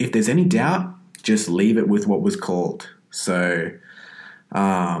 if there's any doubt, just leave it with what was called. So,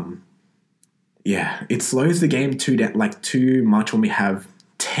 it slows the game too much when we have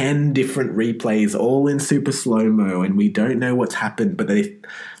 10 different replays all in super slow-mo and we don't know what's happened, but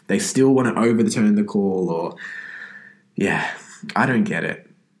they still want to overturn the call or... Yeah, I don't get it.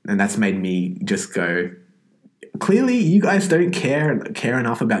 And that's made me just go, clearly you guys don't care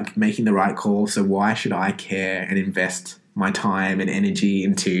enough about making the right call, so why should I care and invest my time and energy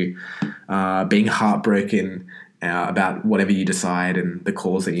into being heartbroken about whatever you decide and the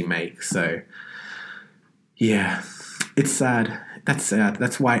calls that you make? So, yeah, it's sad. That's sad.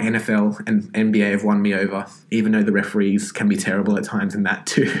 That's why NFL and NBA have won me over, even though the referees can be terrible at times in that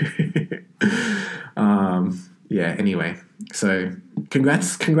too. Anyway, so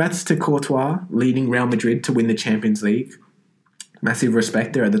congrats to Courtois leading Real Madrid to win the Champions League. Massive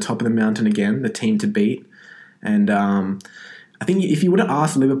respect. They're at the top of the mountain again, the team to beat. And I think if you would have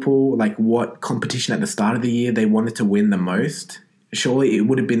asked Liverpool like what competition at the start of the year they wanted to win the most, surely it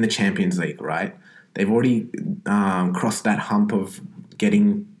would have been the Champions League, right? They've already crossed that hump of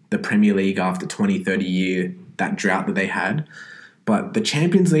getting the Premier League after 20, 30 years, that drought that they had. But the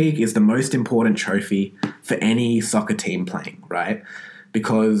Champions League is the most important trophy for any soccer team playing, right?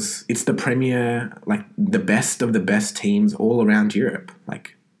 Because it's the premier, like the best of the best teams all around Europe.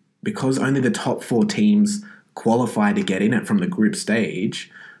 Like, because only the top 4 teams qualify to get in it from the group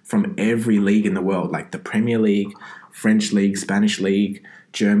stage from every league in the world, like the Premier League, French League, Spanish League,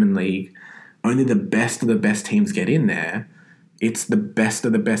 German League. Only the best of the best teams get in there. It's the best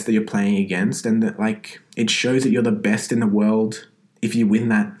of the best that you're playing against, and that, like, it shows that you're the best in the world if you win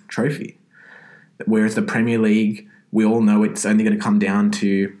that trophy. Whereas the Premier League, we all know it's only going to come down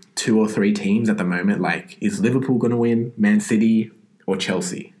to 2 or 3 teams at the moment. Like, is Liverpool going to win, Man City, or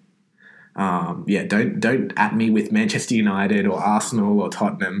Chelsea? Don't at me with Manchester United or Arsenal or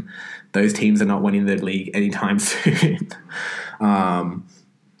Tottenham. Those teams are not winning the league anytime soon.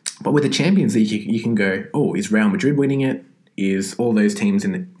 But with the Champions League, you can go, is Real Madrid winning it? Is all those teams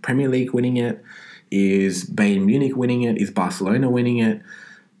in the Premier League winning it? Is Bayern Munich winning it? Is Barcelona winning it?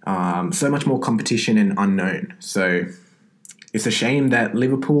 So much more competition and unknown. So it's a shame that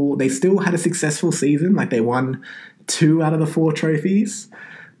Liverpool, they still had a successful season. Like, they won 2 out of the 4 trophies,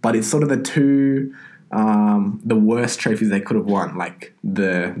 but it's sort of the worst trophies they could have won, like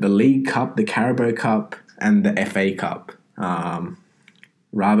the League Cup, the Carabao Cup, and the FA Cup,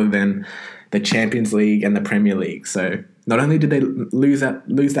 rather than the Champions League and the Premier League. So not only did they lose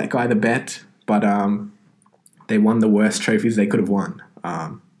that guy the bet, but they won the worst trophies they could have won.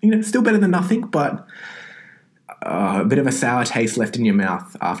 Still better than nothing, but a bit of a sour taste left in your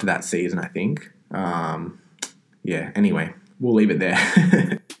mouth after that season, I think. Anyway, we'll leave it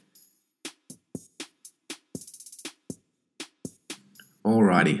there.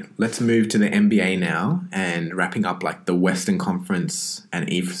 Alrighty, let's move to the NBA now and wrapping up like the Western Conference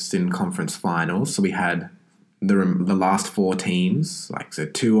and Eastern Conference finals. So we had the last 4 teams, like, so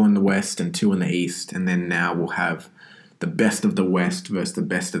 2 on the West and 2 on the East, and then now we'll have the best of the West versus the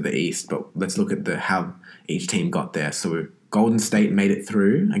best of the East. But let's look at how each team got there. So Golden State made it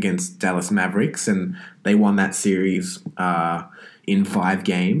through against Dallas Mavericks, and they won that series in 5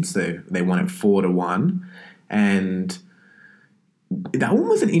 games. So they won it 4-1, and that one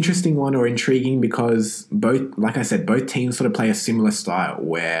was an interesting one, or intriguing, because both teams sort of play a similar style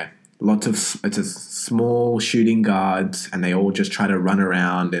where it's a small shooting guards and they all just try to run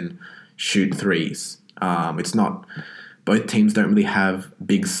around and shoot threes. It's not, both teams don't really have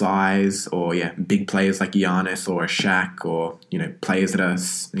big size or big players like Giannis or a Shaq, or players that are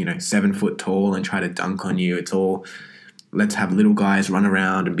 7 foot tall and try to dunk on you. It's all let's have little guys run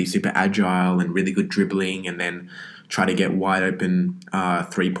around and be super agile and really good dribbling, and then try to get wide open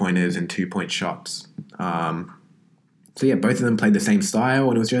 3-pointers and 2-point shots. So yeah, both of them played the same style,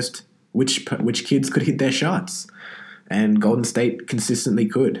 and it was just which kids could hit their shots, and Golden State consistently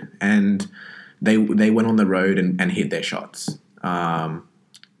could, and they went on the road and hit their shots.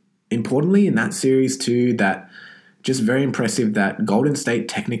 Importantly, in that series too, that just very impressive that Golden State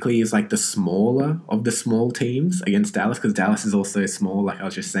technically is like the smaller of the small teams against Dallas, because Dallas is also small, like I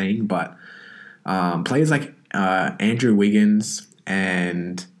was just saying. But players like Andrew Wiggins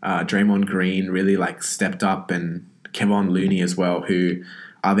and Draymond Green really like stepped up, and Kevon Looney as well, who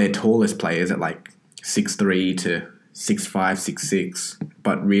are their tallest players at like 6'3" to 6'5", 6'6",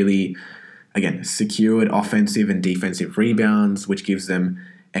 but really, again, secured offensive and defensive rebounds, which gives them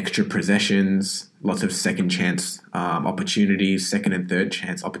extra possessions, lots of second chance opportunities, second and third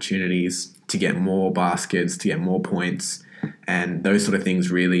chance opportunities to get more baskets, to get more points. And those sort of things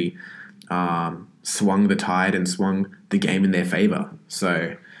really swung the tide and swung the game in their favor.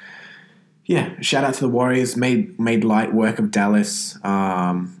 So, yeah, shout out to the Warriors. Made light work of Dallas.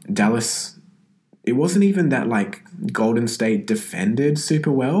 Dallas, it wasn't even that like Golden State defended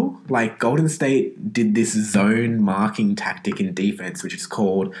super well. Like Golden State did this zone marking tactic in defense, which is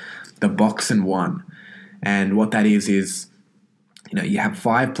called the box and one. And what that is, you have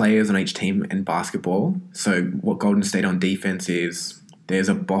 5 players on each team in basketball. So what Golden State on defense is, there's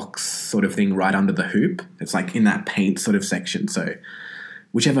a box sort of thing right under the hoop. It's like in that paint sort of section. So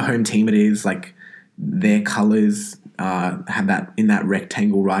whichever home team it is, like their colors have that in that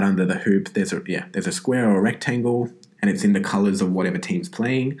rectangle right under the hoop. There's a square or a rectangle, and it's in the colors of whatever team's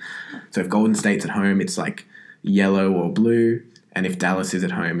playing. So if Golden State's at home, it's like yellow or blue, and if Dallas is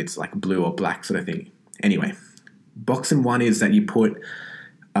at home, it's like blue or black sort of thing. Anyway, box and one is that you put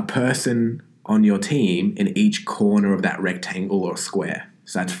a person on your team in each corner of that rectangle or square.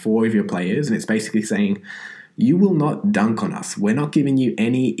 So that's 4 of your players, and it's basically saying, you will not dunk on us. We're not giving you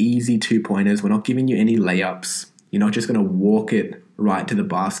any easy 2-pointers. We're not giving you any layups. You're not just going to walk it right to the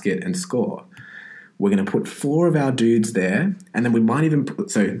basket and score. We're going to put 4 of our dudes there, and then we might even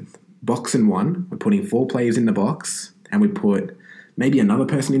put, so box and one, we're putting 4 players in the box, and we put maybe another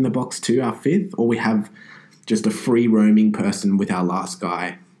person in the box too, our 5th, or we have just a free roaming person with our last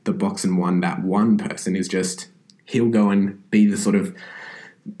guy. The box and one, that one person is just, he'll go and be the sort of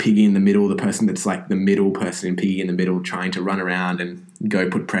piggy in the middle, the person that's like the middle person in piggy in the middle, trying to run around and go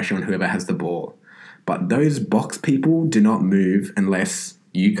put pressure on whoever has the ball. But those box people do not move unless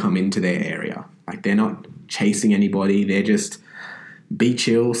you come into their area. Like they're not chasing anybody. They're just be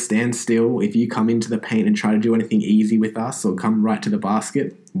chill, stand still. If you come into the paint and try to do anything easy with us or come right to the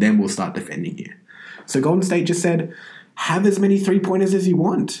basket, then we'll start defending you. So Golden State just said, have as many 3-pointers as you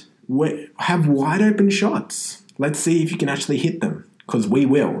want. Have wide open shots. Let's see if you can actually hit them, because we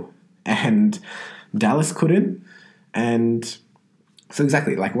will. And Dallas couldn't. And so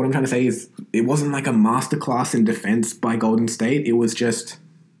exactly, like what I'm trying to say is it wasn't like a masterclass in defense by Golden State. It was just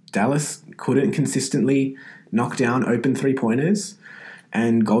Dallas couldn't consistently knock down open 3-pointers,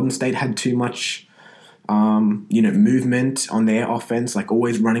 and Golden State had too much, movement on their offense, like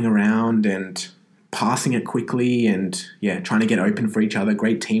always running around and passing it quickly and, trying to get open for each other.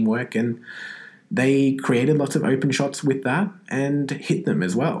 Great teamwork. And they created lots of open shots with that and hit them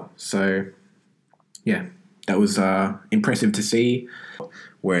as well. So, that was impressive to see.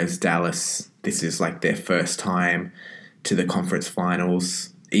 Whereas Dallas, this is like their first time to the conference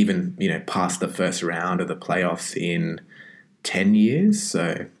finals, even, past the first round of the playoffs in 10 years.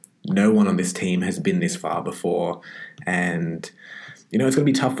 So no one on this team has been this far before. And, it's going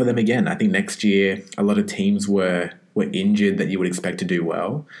to be tough for them again. I think next year, a lot of teams were injured that you would expect to do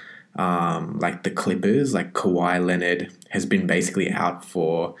well. Like the Clippers, like Kawhi Leonard has been basically out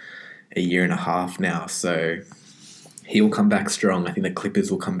for a year and a half now. So he'll come back strong. I think the Clippers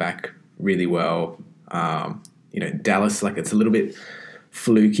will come back really well. Dallas, like it's a little bit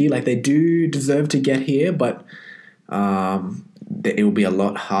fluky. Like they do deserve to get here, but it will be a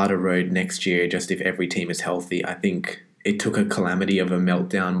lot harder road next year just if every team is healthy. I think it took a calamity of a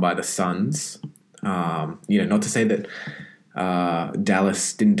meltdown by the Suns. Not to say that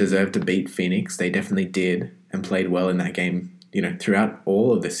Dallas didn't deserve to beat Phoenix. They definitely did and played well in that game, throughout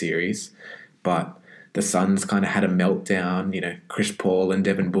all of the series. But the Suns kind of had a meltdown, Chris Paul and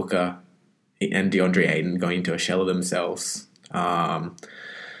Devin Booker and DeAndre Ayton going into a shell of themselves.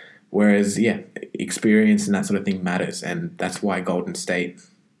 Whereas, experience and that sort of thing matters. And that's why Golden State,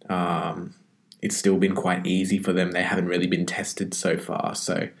 it's still been quite easy for them. They haven't really been tested so far.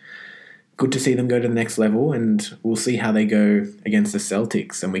 So good to see them go to the next level, and we'll see how they go against the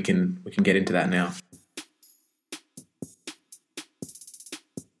Celtics, and we can get into that now.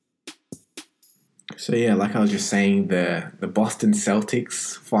 So yeah, like I was just saying, the Boston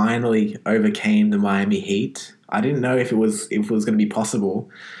Celtics finally overcame the Miami Heat. I didn't know if it was going to be possible.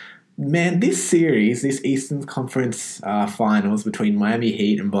 Man, this series, this Eastern Conference Finals between Miami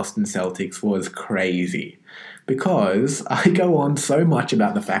Heat and Boston Celtics was crazy, because I go on so much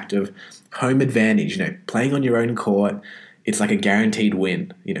about the fact of home advantage. Playing on your own court, it's like a guaranteed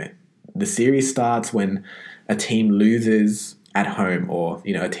win. The series starts when a team loses at home, or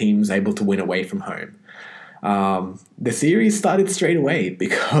a team's able to win away from home. The series started straight away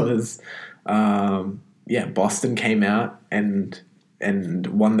because Boston came out and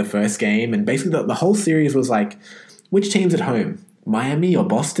won the first game, and basically the whole series was like, which team's at home? Miami or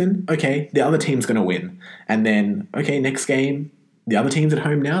Boston? Okay, the other team's going to win. And then, okay, next game, the other team's at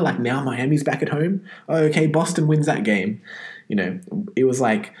home now. Like, now Miami's back at home. Oh, okay, Boston wins that game. It was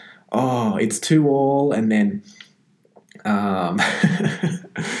like, oh, it's 2-2, and then and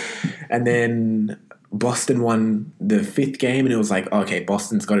then Boston won the fifth game, and it was like, okay,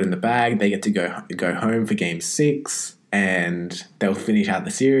 Boston's got it in the bag. They get to go home for game 6, and they'll finish out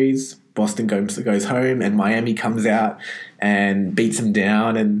the series. Boston goes home, and Miami comes out and beats them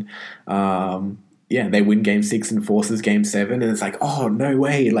down, and they win game 6 and forces game 7, and it's like, oh, no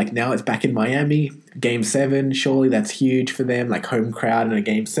way, like now it's back in Miami. Game 7, surely that's huge for them, like home crowd in a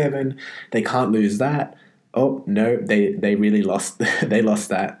game 7. They can't lose that. Oh, no, they really lost. They lost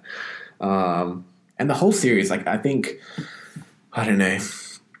that. And the whole series, like, I don't know,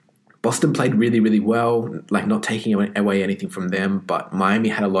 Boston played really, really well, like not taking away anything from them, but Miami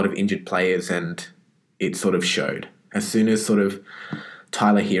had a lot of injured players, and it sort of showed. As soon as sort of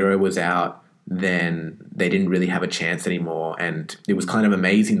Tyler Hero was out, then they didn't really have a chance anymore, and it was kind of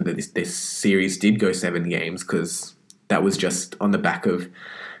amazing that this series did go 7 games, because that was just on the back of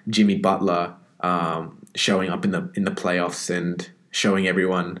Jimmy Butler showing up in the playoffs and showing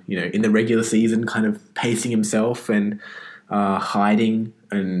everyone, in the regular season, kind of pacing himself and hiding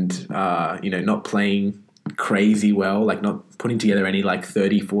and, not playing crazy well, like not putting together any like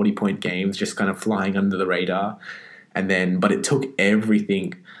 30, 40 point games, just kind of flying under the radar. But it took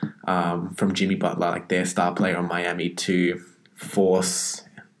everything from Jimmy Butler, like their star player on Miami, to force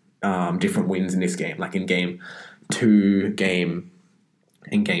different wins in this game. Like in game 2,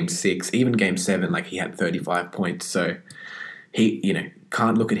 in game 6, even game 7, like he had 35 points. So he,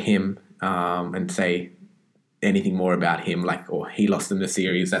 can't look at him and say anything more about him, like, or he lost them the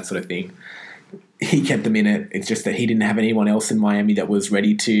series, that sort of thing. He kept them in it. It's just that he didn't have anyone else in Miami that was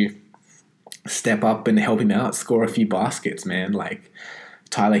ready to step up and help him out, score a few baskets, man. Like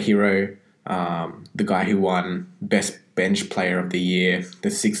Tyler Hero, the guy who won Best Bench Player of the Year, the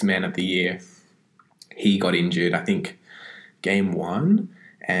 6th Man of the Year, he got injured, I think, game 1.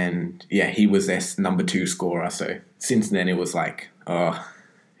 And yeah, he was their number 2 scorer. So since then it was like, oh,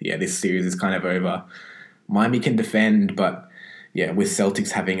 yeah, this series is kind of over. Miami can defend, but yeah, with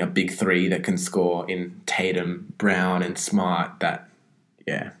Celtics having a big 3 that can score in Tatum, Brown, and Smart, that,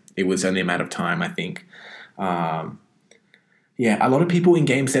 yeah, it was only a matter of time, I think. A lot of people in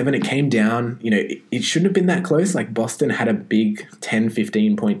Game 7, it came down, it shouldn't have been that close. Like Boston had a big 10,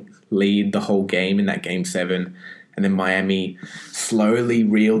 15 point lead the whole game in that Game 7, and then Miami slowly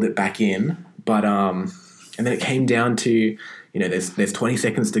reeled it back in. But and then it came down to, there's 20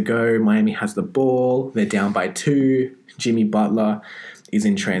 seconds to go. Miami has the ball. They're down by 2. Jimmy Butler is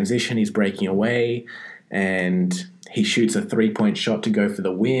in transition. He's breaking away, and he shoots a 3-point shot to go for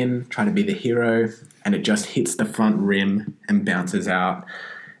the win, trying to be the hero, and it just hits the front rim and bounces out,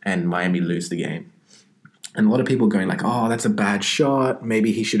 and Miami lose the game. And a lot of people going like, oh, that's a bad shot.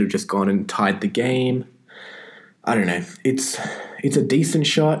 Maybe he should have just gone and tied the game. I don't know. It's a decent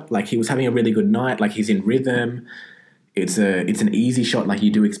shot. Like, he was having a really good night. Like, he's in rhythm. It's an easy shot, like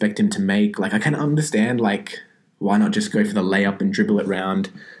you do expect him to make. Like, I can understand, like, why not just go for the layup and dribble it around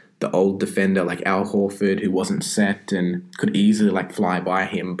the old defender like Al Horford, who wasn't set and could easily like fly by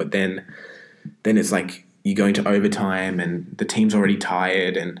him. But then it's like you go into overtime and the team's already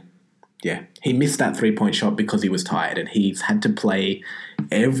tired, and yeah, he missed that 3-point shot because he was tired, and he's had to play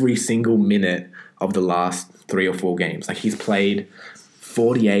every single minute of the last 3 or 4 games. Like, he's played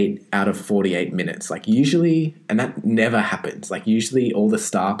 48 out of 48 minutes. Like, usually, and that never happens. Like, usually all the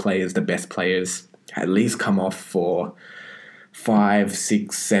star players, the best players, at least come off for 5,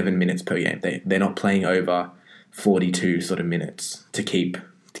 6, 7 minutes per game. They're not playing over 42 sort of minutes to keep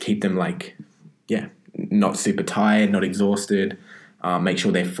them like, yeah, not super tired, not exhausted, make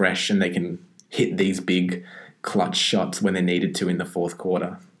sure they're fresh and they can hit these big clutch shots when they're needed to in the fourth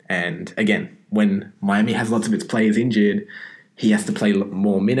quarter. And again, when Miami has lots of its players injured, he has to play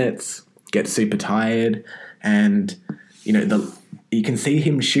more minutes, get super tired, and you can see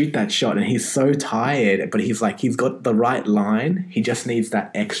him shoot that shot and he's so tired, but he's got the right line. He just needs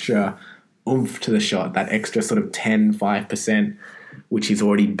that extra oomph to the shot, that extra sort of 5%, which he's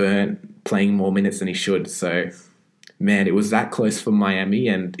already burnt playing more minutes than he should. So, man, it was that close for Miami,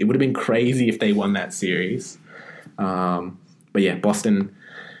 and it would have been crazy if they won that series. But yeah, Boston,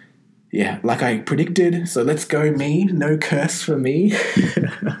 yeah, like I predicted. So let's go me. No curse for me.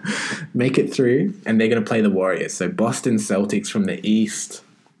 Make it through. And they're going to play the Warriors. So Boston Celtics from the East.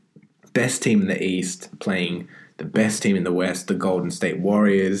 Best team in the East playing the best team in the West, the Golden State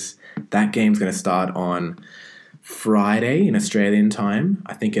Warriors. That game's going to start on Friday in Australian time,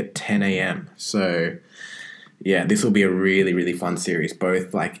 I think at 10 a.m. So yeah, this will be a really, really fun series.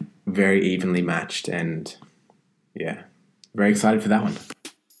 Both like very evenly matched, and yeah, very excited for that one.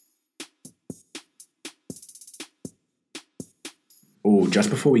 Oh, just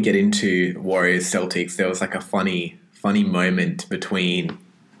before we get into Warriors Celtics, there was like a funny moment between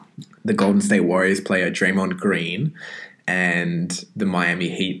the Golden State Warriors player Draymond Green and the Miami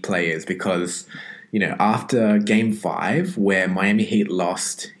Heat players, because, you know, after Game 5, where Miami Heat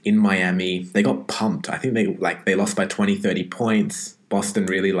lost in Miami, they got pumped. I think they lost by 20, 30 points. Boston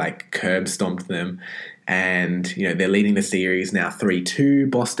really like curb stomped them. And, you know, they're leading the series now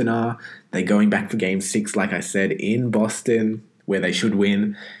 3-2, Boston are. They're going back for Game 6, like I said, in Boston, where they should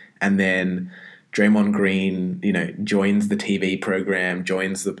win. And then Draymond Green, you know, joins the TV program,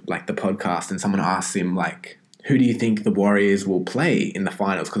 joins the podcast, and someone asks him, like, who do you think the Warriors will play in the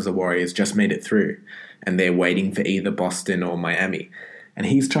finals? Because the Warriors just made it through and they're waiting for either Boston or Miami. And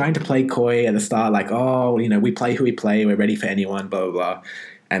he's trying to play coy at the start, like, oh, you know, we play who we play, we're ready for anyone, blah, blah, blah.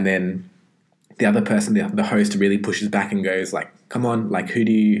 And then the other person, the host, really pushes back and goes, like, come on, like, who are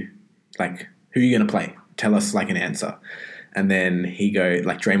you going to play? Tell us, like, an answer. And then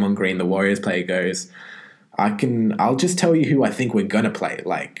Draymond Green, the Warriors player, goes, I'll just tell you who I think we're going to play.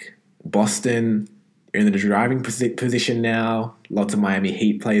 Like, Boston are in the driving position now. Lots of Miami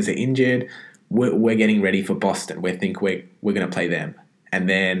Heat players are injured. We're getting ready for Boston. We think we're going to play them. And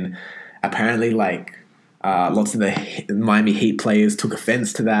then apparently, like, lots of the Miami Heat players took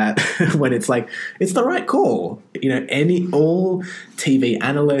offense to that when it's like, it's the right call. You know, all TV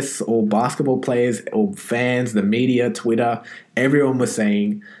analysts, all basketball players, all fans, the media, Twitter, everyone was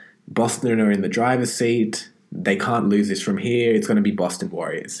saying Boston are in the driver's seat. They can't lose this from here. It's going to be Boston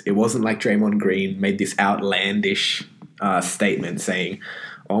Warriors. It wasn't like Draymond Green made this outlandish statement saying,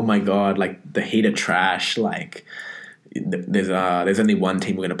 oh my God, like the Heat are trash. Like, there's only one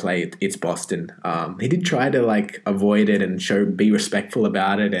team we're going to play. It's Boston. He did try to like avoid it and be respectful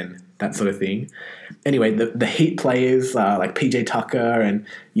about it and that sort of thing. Anyway, the Heat players like PJ Tucker and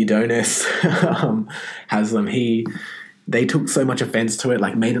Udonis Haslam, they took so much offense to it,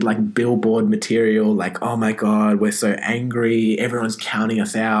 like made it like billboard material, like, oh my God, we're so angry, everyone's counting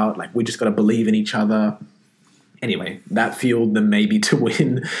us out, like we just got to believe in each other. Anyway, that fueled them maybe to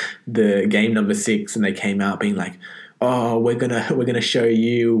win the game number 6, and they came out being like, oh, we're gonna show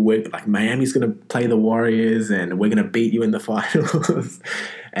you, we're like, Miami's gonna play the Warriors and we're gonna beat you in the finals.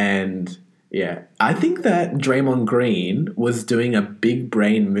 And yeah, I think that Draymond Green was doing a big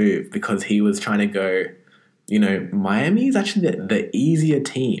brain move because he was trying to go, you know, Miami is actually the easier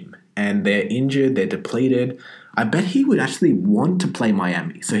team and they're injured, they're depleted. I bet he would actually want to play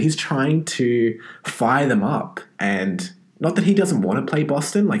Miami. So he's trying to fire them up. And not that he doesn't want to play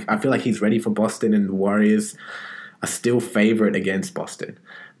Boston. Like, I feel like he's ready for Boston, and the Warriors are still favorite against Boston.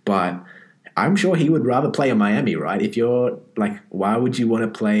 But I'm sure he would rather play a Miami, right? If you're like, why would you want to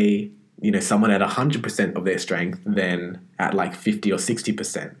play, you know, someone at 100% of their strength than at like 50 or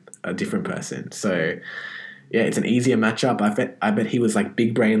 60%, a different person? So yeah, it's an easier matchup. I bet he was like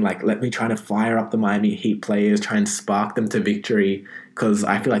big brain, like, let me try to fire up the Miami Heat players, try and spark them to victory, because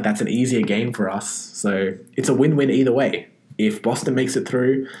I feel like that's an easier game for us. So it's a win-win either way. If Boston makes it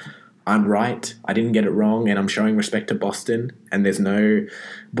through, I'm right. I didn't get it wrong, and I'm showing respect to Boston, and there's no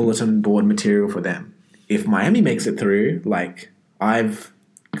bulletin board material for them. If Miami makes it through, like, I've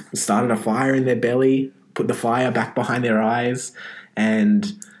started a fire in their belly, put the fire back behind their eyes,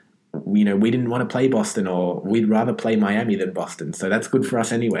 and you know, we didn't want to play Boston, or we'd rather play Miami than Boston. So that's good for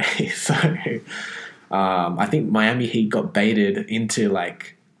us anyway. So I think Miami Heat got baited into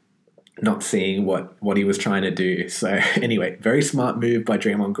like not seeing what he was trying to do. So anyway, very smart move by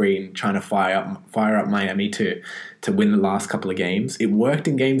Draymond Green, trying to fire up Miami to win the last couple of games. It worked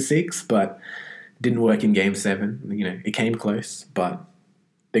in Game 6, but didn't work in Game 7. You know, it came close, but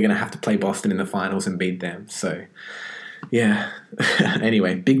they're going to have to play Boston in the finals and beat them. So yeah.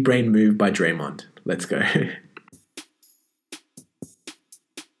 Anyway, big brain move by Draymond. Let's go.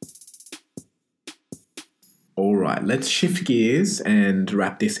 All right, let's shift gears and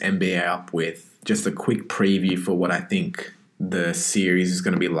wrap this NBA up with just a quick preview for what I think the series is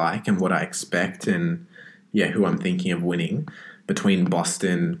going to be like and what I expect and, who I'm thinking of winning between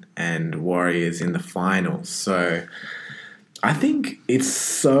Boston and Warriors in the finals. So I think it's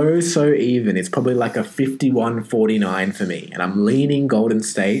so even. It's probably like a 51-49 for me. And I'm leaning Golden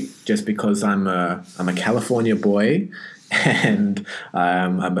State just because I'm a California boy and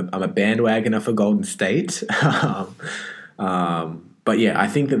I'm a bandwagoner for Golden State. But yeah, I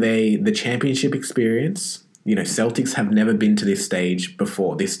think that the championship experience, Celtics have never been to this stage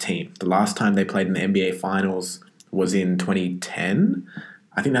before, this team. The last time they played in the NBA Finals was in 2010.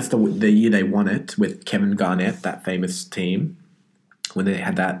 I think that's the year they won it with Kevin Garnett, that famous team, when they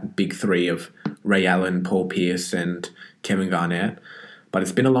had that big three of Ray Allen, Paul Pierce, and Kevin Garnett. But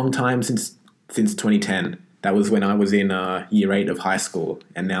it's been a long time since 2010. That was when I was in year 8 of high school,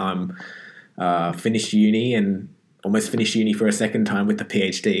 and now I'm finished uni and almost finished uni for a second time with the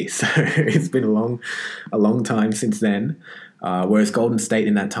PhD. So it's been a long time since then. Whereas Golden State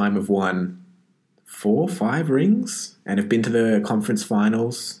in that time have won 4, 5 rings and have been to the conference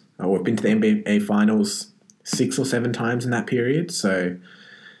finals, or have been to the NBA finals 6 or 7 times in that period. So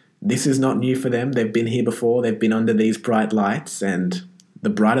this is not new for them. They've been here before. They've been under these bright lights, and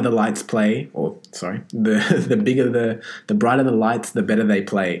the brighter the lights play, the brighter the lights, the better they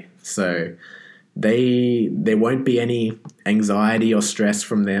play. So there won't be any anxiety or stress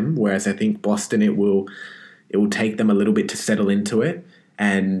from them. Whereas I think Boston, it will take them a little bit to settle into it.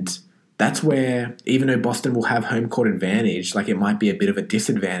 And that's where, even though Boston will have home court advantage, like it might be a bit of a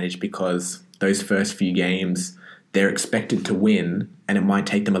disadvantage because those first few games they're expected to win, and it might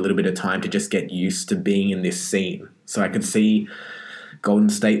take them a little bit of time to just get used to being in this scene. So I could see Golden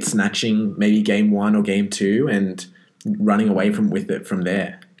State snatching maybe game 1 or game 2 and running away with it from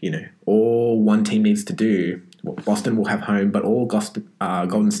there. All one team needs to do, Boston will have home, but all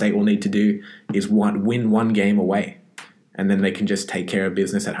Golden State will need to do is win one game away, and then they can just take care of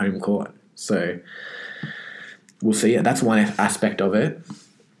business at home court. So we'll see. That's one aspect of it.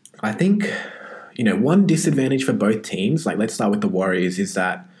 I think, one disadvantage for both teams, like let's start with the Warriors, is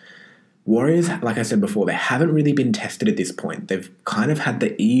that Warriors, like I said before, they haven't really been tested at this point. They've kind of had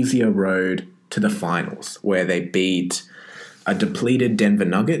the easier road to the finals, where they beat a depleted Denver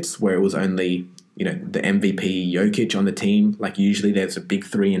Nuggets, where it was only, the MVP Jokic on the team. Like usually there's a big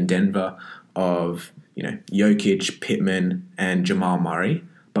 3 in Denver of, Jokic, Pittman, and Jamal Murray,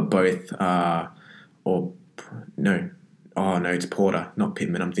 but both, it's Porter, not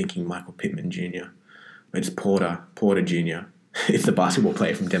Pittman. I'm thinking Michael Pittman Jr. It's Porter Jr. It's the basketball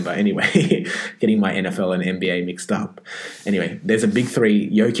player from Denver. Anyway, getting my NFL and NBA mixed up. Anyway, there's a big 3,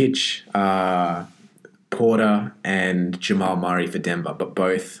 Jokic, Porter, and Jamal Murray for Denver, but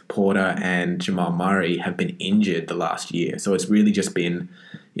both Porter and Jamal Murray have been injured the last year. So it's really just been,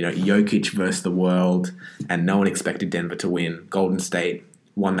 Jokic versus the world, and no one expected Denver to win. Golden State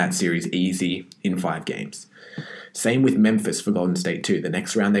won that series easy in 5 games. Same with Memphis for Golden State too. The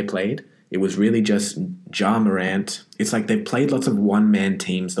next round they played, it was really just Ja Morant. It's like they've played lots of one-man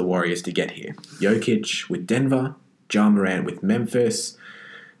teams, the Warriors, to get here. Jokic with Denver, Ja Morant with Memphis,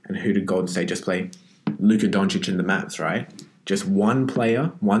 and who did Golden State just play? Luka Doncic and the Mavs, right? Just one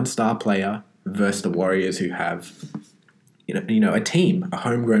player, one star player versus the Warriors, who have, a team, a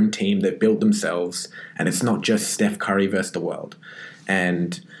homegrown team that built themselves, and it's not just Steph Curry versus the world.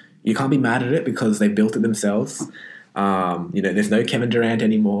 And you can't be mad at it because they built it themselves. There's no Kevin Durant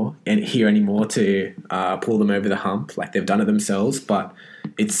anymore to pull them over the hump. Like they've done it themselves, but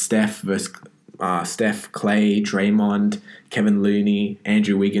it's Steph versus Steph, Clay, Draymond, Kevin Looney,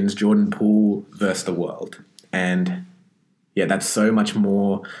 Andrew Wiggins, Jordan Poole versus the world. And yeah, that's so much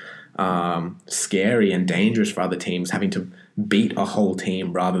more scary and dangerous for other teams, having to beat a whole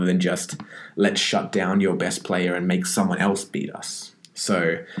team rather than just let's shut down your best player and make someone else beat us.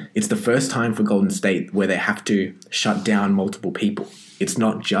 So it's the first time for Golden State where they have to shut down multiple people. It's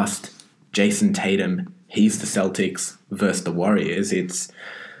not just Jason Tatum, he's the Celtics, versus the Warriors. It's,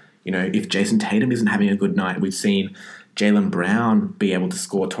 if Jason Tatum isn't having a good night, we've seen Jaylen Brown be able to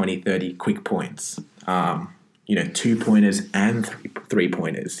score 20, 30 quick points, 2-pointers and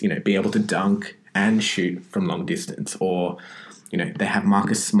 3-pointers, be able to dunk and shoot from long distance. Or, they have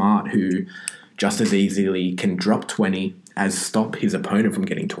Marcus Smart, who just as easily can drop 20 as stop his opponent from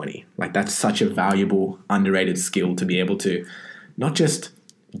getting 20. Like that's such a valuable, underrated skill to be able to not just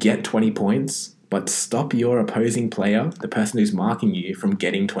get 20 points, but stop your opposing player, the person who's marking you, from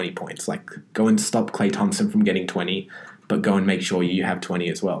getting 20 points. Like go and stop Klay Thompson from getting 20, but go and make sure you have 20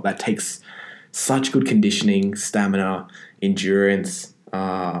 as well. That takes such good conditioning, stamina, endurance,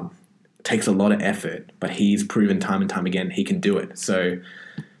 takes a lot of effort, but he's proven time and time again he can do it. So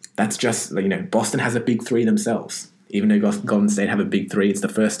that's just, Boston has a big three themselves. Even though Golden State have a big three, it's the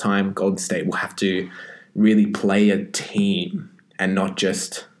first time Golden State will have to really play a team and not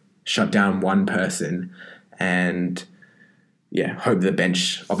just shut down one person and, hope the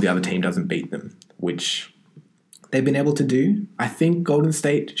bench of the other team doesn't beat them, which they've been able to do. I think Golden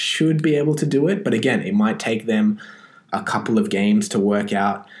State should be able to do it, but again, it might take them a couple of games to work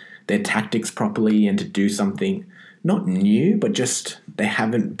out their tactics properly and to do something not new, but just they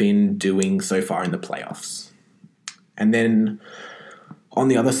haven't been doing so far in the playoffs. And then on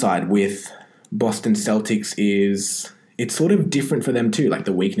the other side with Boston Celtics it's sort of different for them too. Like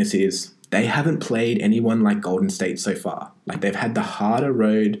the weakness is they haven't played anyone like Golden State so far. Like they've had the harder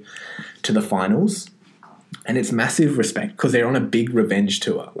road to the finals, and it's massive respect because they're on a big revenge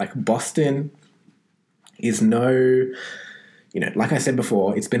tour. Like Boston is like I said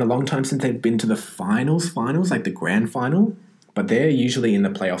before, it's been a long time since they've been to the finals, like the grand final, but they're usually in the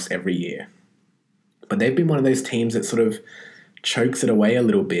playoffs every year. But they've been one of those teams that sort of chokes it away a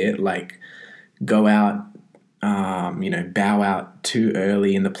little bit, like go out, bow out too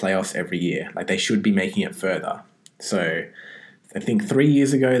early in the playoffs every year. Like they should be making it further. So I think 3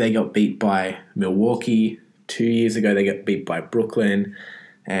 years ago they got beat by Milwaukee. 2 years ago they got beat by Brooklyn.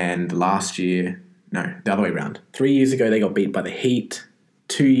 And the other way around. 3 years ago they got beat by the Heat.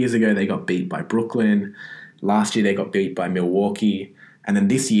 2 years ago they got beat by Brooklyn. Last year they got beat by Milwaukee. And then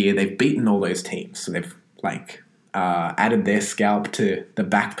this year they've beaten all those teams. So they've added their scalp to the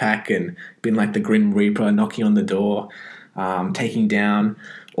backpack and been like the Grim Reaper knocking on the door, taking down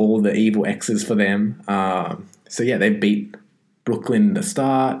all the evil exes for them. They beat Brooklyn in the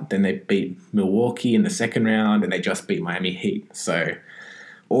start, then they beat Milwaukee in the second round, and they just beat Miami Heat. So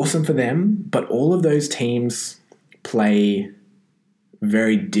awesome for them. But all of those teams play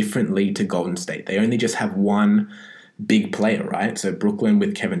very differently to Golden State. They only just have one big player, right? So Brooklyn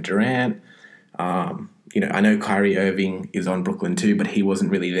with Kevin Durant. I know Kyrie Irving is on Brooklyn too, but he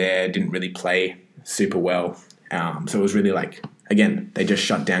wasn't really there, didn't really play super well. So it was really again, they just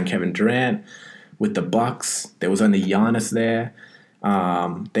shut down Kevin Durant. With the Bucks, there was only Giannis there.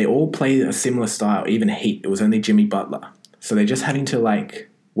 They all play a similar style, even Heat. It was only Jimmy Butler. So they're just having to,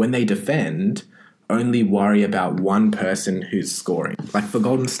 when they defend, only worry about one person who's scoring. Like for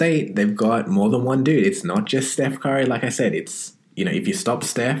Golden State, they've got more than one dude. It's not just Steph Curry. Like I said, it's, if you stop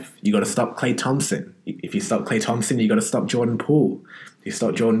Steph, you got to stop Klay Thompson. If you stop Klay Thompson, you got to stop Jordan Poole. If you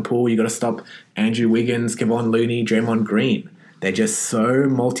stop Jordan Poole, you got to stop Andrew Wiggins, Kevon Looney, Draymond Green. They're just so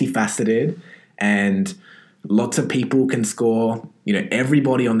multifaceted, and lots of people can score.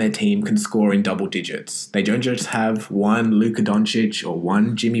 Everybody on their team can score in double digits. They don't just have one Luka Doncic or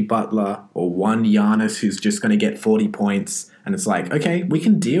one Jimmy Butler or one Giannis who's just going to get 40 points. And it's like, okay, we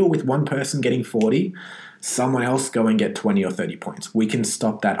can deal with one person getting 40. Someone else go and get 20 or 30 points. We can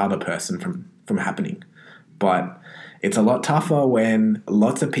stop that other person from happening. But it's a lot tougher when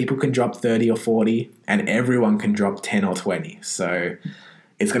lots of people can drop 30 or 40 and everyone can drop 10 or 20. So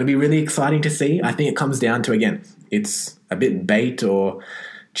it's going to be really exciting to see. I think it comes down to, again, it's a bit bait or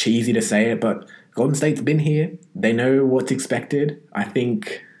cheesy to say it, but Golden State's been here. They know what's expected. I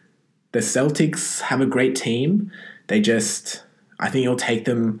think the Celtics have a great team. I think it'll take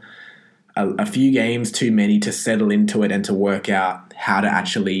them a few games too many to settle into it and to work out how to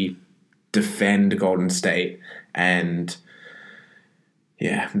actually defend Golden State. And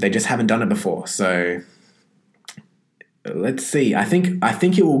they just haven't done it before. So let's see. I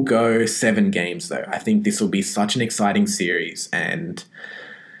think it will go 7 games though. I think this will be such an exciting series, and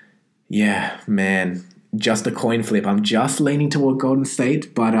just a coin flip. I'm just leaning toward Golden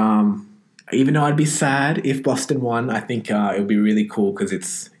State, but even though I'd be sad if Boston won, I think it would be really cool because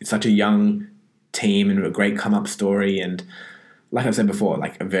it's such a young team and a great come-up story. And like I've said before,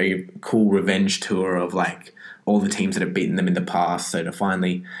 a very cool revenge tour of all the teams that have beaten them in the past. So to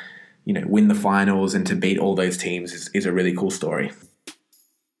finally, win the finals and to beat all those teams is a really cool story.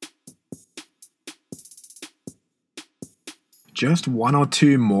 Just one or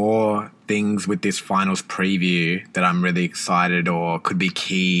two more things with this finals preview that I'm really excited or could be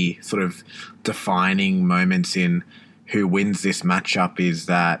key sort of defining moments in who wins this matchup is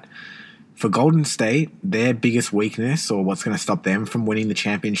that for Golden State, their biggest weakness or what's going to stop them from winning the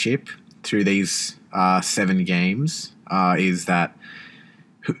championship through these 7 games is that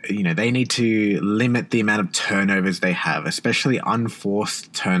they need to limit the amount of turnovers they have, especially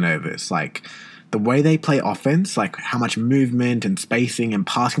unforced turnovers. The way they play offense, how much movement and spacing and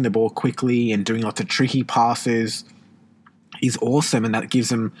passing the ball quickly and doing lots of tricky passes is awesome, and that gives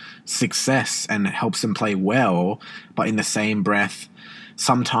them success and helps them play well. But in the same breath,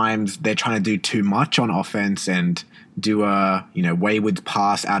 sometimes they're trying to do too much on offense and do a wayward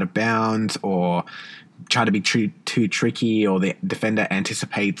pass out of bounds, or try to be too tricky, or the defender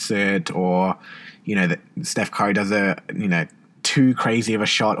anticipates it, or that Steph Curry does a too crazy of a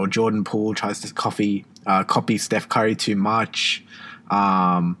shot, or Jordan Poole tries to copy Steph Curry too much,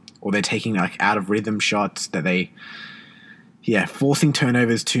 or they're taking out of rhythm shots that they forcing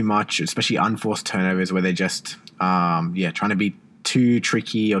turnovers too much, especially unforced turnovers where they're just trying to be too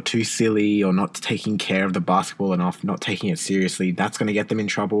tricky or too silly, or not taking care of the basketball enough, not taking it seriously. That's going to get them in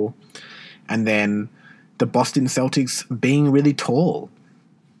trouble. And then the Boston Celtics being really tall.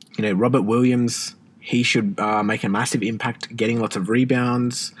 Robert Williams, he should make a massive impact getting lots of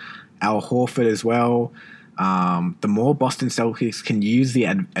rebounds. Al Horford as well. The more Boston Celtics can use the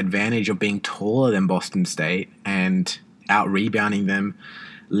advantage of being taller than Boston State and out-rebounding them,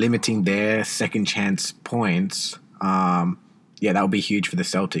 limiting their second chance points, that would be huge for the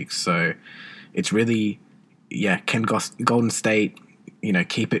Celtics. So it's really, can Golden State,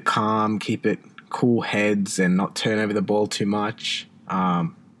 keep it calm, keep it cool heads and not turn over the ball too much,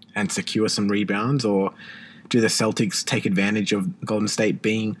 and secure some rebounds? Or do the Celtics take advantage of Golden State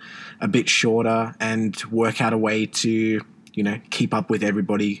being a bit shorter and work out a way to, keep up with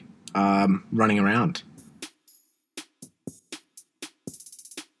everybody running around?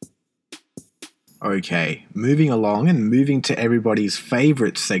 Okay, moving along and moving to everybody's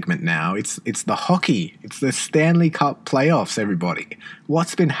favorite segment now. It's the hockey. It's the Stanley Cup Playoffs, everybody.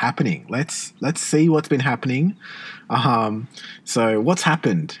 What's been happening? Let's see what's been happening. So what's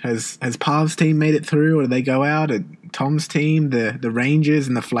happened? Has Pav's team made it through, or did they go out? Tom's team, the Rangers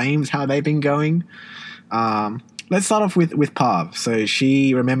and the Flames, how they've been going? Let's start off with Pav. So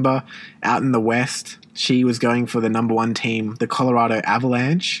she, remember, out in the West, she was going for the number one team, the Colorado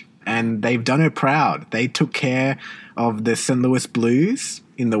Avalanche. And they've done her proud. They took care of the St. Louis Blues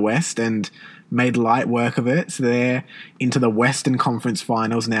in the West and made light work of it. So they're into the Western Conference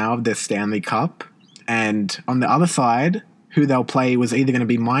Finals now of the Stanley Cup. And on the other side, who they'll play was either going to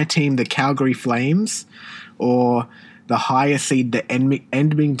be my team, the Calgary Flames, or the higher seed, the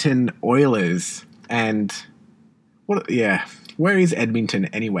Edmonton Oilers. And where is Edmonton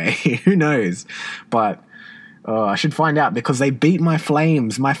anyway? Who knows? But I should find out, because they beat my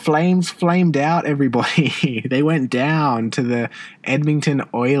Flames. My Flames flamed out, everybody. They went down to the Edmonton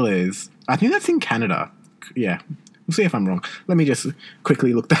Oilers. I think that's in Canada. Yeah, we'll see if I'm wrong. Let me just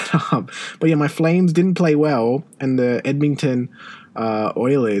quickly look that up. But my Flames didn't play well, and the Edmonton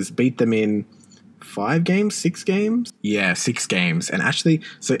Oilers beat them in 5 games, 6 games? Yeah, 6 games. And actually,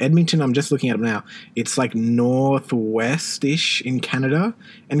 so Edmonton, I'm just looking at it now, it's like northwest-ish in Canada.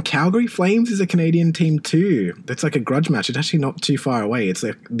 And Calgary Flames is a Canadian team too. That's like a grudge match. It's actually not too far away. It's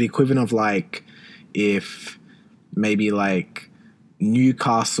like the equivalent of if maybe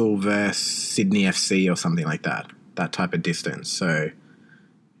Newcastle versus Sydney FC or something like that. That type of distance. So,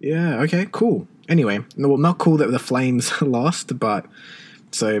 yeah, okay, cool. Anyway, well, not cool that the Flames lost, but...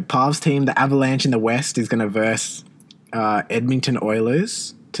 So Pav's team, the Avalanche in the West, is going to verse Edmonton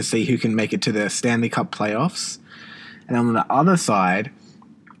Oilers to see who can make it to the Stanley Cup playoffs. And on the other side,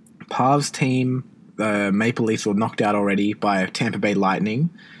 Pav's team, the Maple Leafs, were knocked out already by Tampa Bay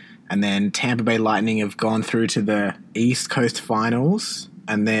Lightning. And then Tampa Bay Lightning have gone through to the East Coast Finals.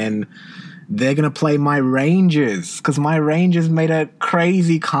 And then they're going to play my Rangers, because my Rangers made a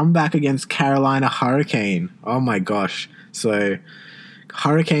crazy comeback against Carolina Hurricane. Oh my gosh. So...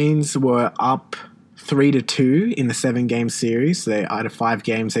 Hurricanes were up 3-2 in the 7-game series. They out of 5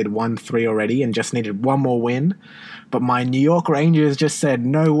 games, they'd won 3 already and just needed one more win. But my New York Rangers just said,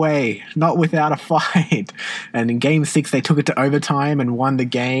 no way, not without a fight. And in Game 6, they took it to overtime and won the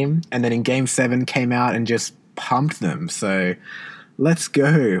game. And then in Game 7, came out and just pumped them. So let's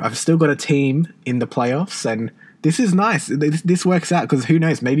go. I've still got a team in the playoffs, and this is nice. This works out, because who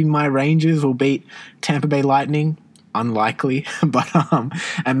knows, maybe my Rangers will beat Tampa Bay Lightning. Unlikely, but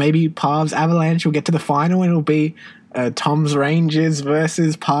and maybe Pav's Avalanche will get to the final, and it'll be Tom's Rangers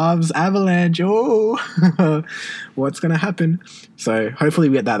versus Pav's Avalanche. Oh, what's gonna happen? So hopefully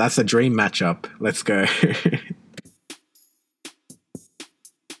we get that. That's a dream matchup. Let's go.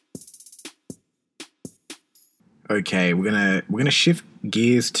 Okay, we're gonna shift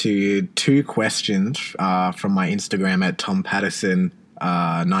gears to 2 questions from my Instagram at Tom Patterson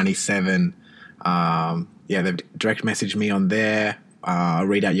 97. They've direct messaged me on there. I'll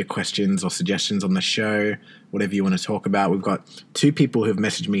read out your questions or suggestions on the show, whatever you want to talk about. We've got 2 people who've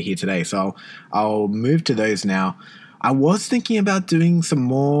messaged me here today, so I'll move to those now. I was thinking about doing some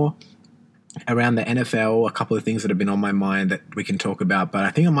more around the NFL, a couple of things that have been on my mind that we can talk about, but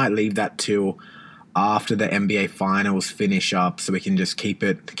I think I might leave that till after the NBA finals finish up, so we can just keep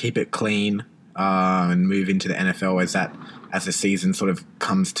it clean and move into the NFL as the season sort of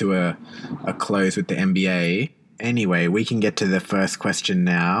comes to a close with the NBA. Anyway, we can get to the first question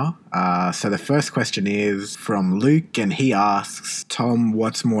now. So the first question is from Luke, and he asks, Tom,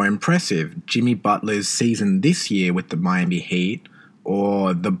 what's more impressive, Jimmy Butler's season this year with the Miami Heat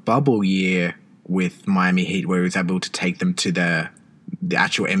or the bubble year with Miami Heat where he was able to take them to the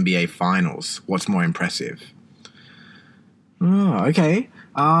actual NBA finals? What's more impressive? Oh, okay.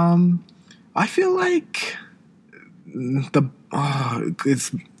 I feel like you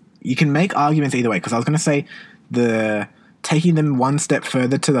can make arguments either way, because I was going to say the taking them one step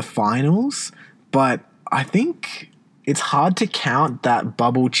further to the finals, but I think it's hard to count that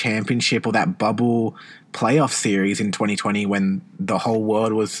bubble championship or that bubble playoff series in 2020 when the whole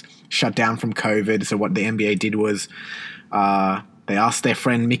world was shut down from COVID. So what the NBA did was they asked their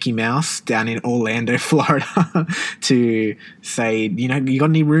friend Mickey Mouse down in Orlando, Florida, to say, you got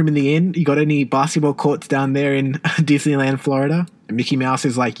any room in the inn? You got any basketball courts down there in Disneyland, Florida? And Mickey Mouse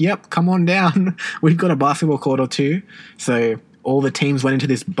is like, yep, come on down. We've got a basketball court or two. So all the teams went into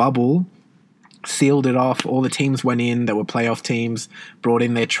this bubble, sealed it off. All the teams went in that were playoff teams, brought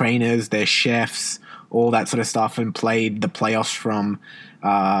in their trainers, their chefs, all that sort of stuff, and played the playoffs from,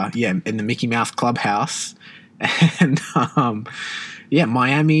 in the Mickey Mouse clubhouse. And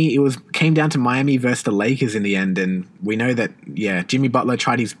Miami, came down to Miami versus the Lakers in the end, and we know that Jimmy Butler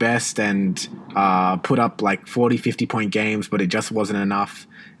tried his best and put up like 40, 50-point games, but it just wasn't enough.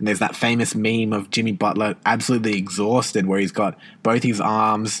 And there's that famous meme of Jimmy Butler absolutely exhausted where he's got both his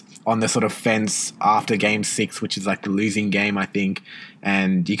arms on the sort of fence after game 6, which is like the losing game, I think,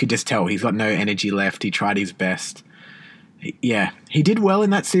 and you could just tell he's got no energy left. He tried his best. Yeah, he did well in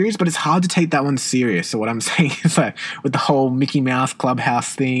that series, but it's hard to take that one serious. So what I'm saying is that with the whole Mickey Mouse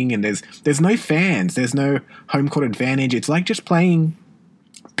clubhouse thing, and there's no fans, there's no home court advantage. It's like just playing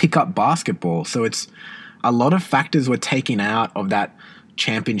pickup basketball. So it's a lot of factors were taken out of that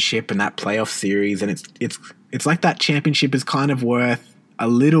championship and that playoff series, and it's like that championship is kind of worth a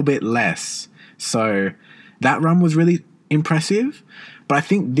little bit less. So that run was really impressive. But I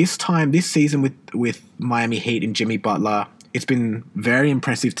think this season with Miami Heat and Jimmy Butler, it's been very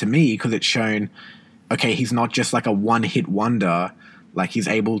impressive to me because it's shown, okay, he's not just like a one-hit wonder. Like, he's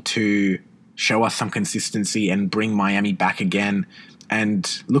able to show us some consistency and bring Miami back again.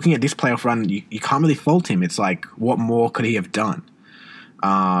 And looking at this playoff run, you can't really fault him. It's like, what more could he have done?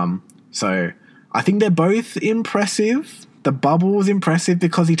 So I think they're both impressive. The bubble was impressive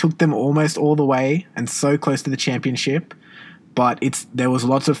because he took them almost all the way and so close to the championship. But there was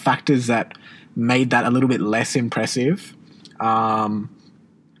lots of factors that made that a little bit less impressive.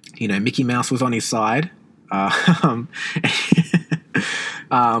 Mickey Mouse was on his side.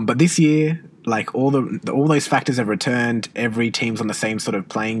 But this year, like all those factors have returned. Every team's on the same sort of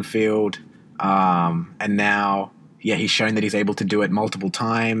playing field. And now, he's shown that he's able to do it multiple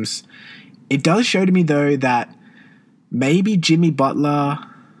times. It does show to me, though, that maybe Jimmy Butler,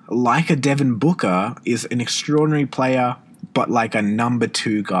 like a Devin Booker, is an extraordinary player, but like a number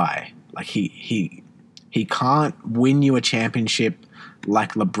 2 guy. Like he can't win you a championship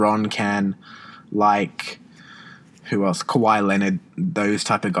like LeBron can, like who else? Kawhi Leonard, those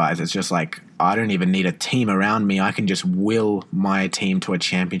type of guys. It's just like, I don't even need a team around me. I can just will my team to a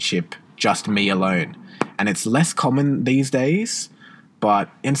championship, just me alone. And it's less common these days,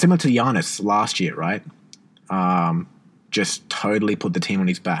 and similar to Giannis last year, right? Just totally put the team on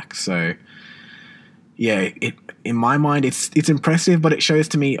his back. So in my mind, it's impressive, but it shows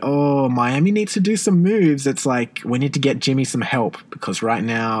to me, Miami needs to do some moves. It's like, we need to get Jimmy some help, because right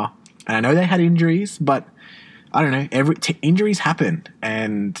now, and I know they had injuries, but I don't know, injuries happen,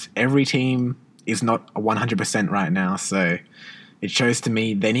 and every team is not 100% right now. So it shows to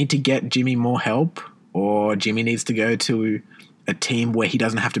me they need to get Jimmy more help, or Jimmy needs to go to a team where he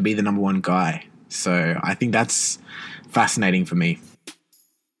doesn't have to be the number 1 guy. So I think that's fascinating for me.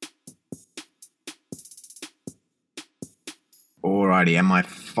 Alrighty, and my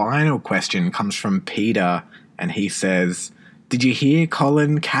final question comes from Peter, and he says, did you hear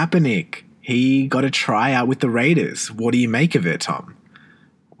Colin Kaepernick? He got a tryout with the Raiders. What do you make of it, Tom?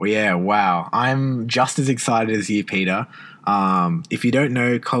 Well, yeah, wow. I'm just as excited as you, Peter. If you don't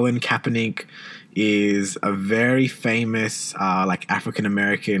know, Colin Kaepernick is a very famous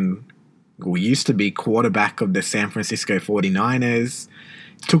African-American, used to be quarterback of the San Francisco 49ers,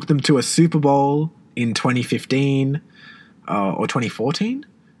 took them to a Super Bowl in 2015 or 2014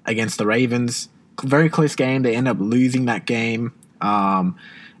 against the Ravens. Very close game. They end up losing that game. And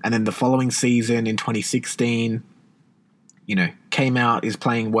then the following season in 2016, came out, is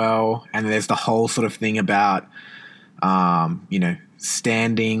playing well, and there's the whole sort of thing about,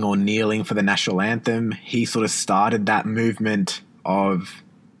 standing or kneeling for the national anthem. He sort of started that movement of,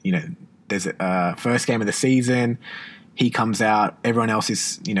 there's a first game of the season, he comes out, everyone else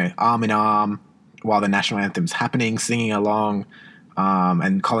is, arm in arm while the national anthem's happening, singing along,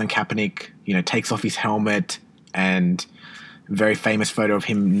 and Colin Kaepernick, takes off his helmet, and very famous photo of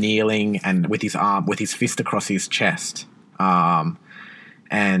him kneeling and with his fist across his chest.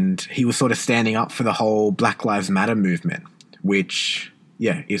 And he was sort of standing up for the whole Black Lives Matter movement, which,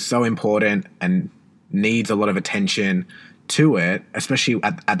 is so important and needs a lot of attention to it, especially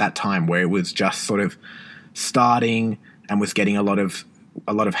at that time where it was just sort of starting and was getting a lot of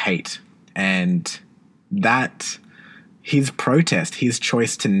hate. And that his protest, his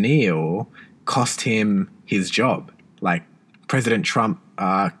choice to kneel, cost him his job. Like, President Trump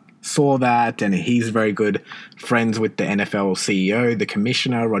saw that, and he's very good friends with the NFL CEO, the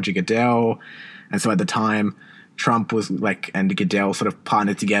commissioner, Roger Goodell. And so at the time, Trump was and Goodell sort of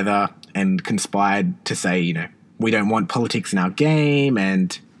partnered together and conspired to say, we don't want politics in our game.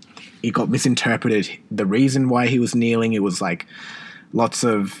 And it got misinterpreted. The reason why he was kneeling, it was lots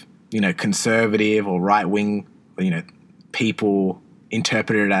of, conservative or right-wing, people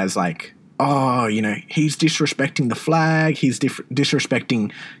interpreted it as he's disrespecting the flag, he's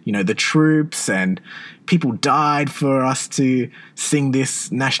disrespecting, the troops, and people died for us to sing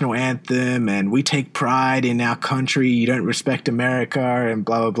this national anthem, and we take pride in our country, you don't respect America, and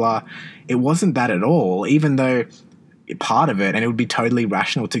blah, blah, blah. It wasn't that at all, even though part of it, and it would be totally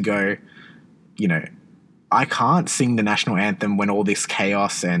rational to go, I can't sing the national anthem when all this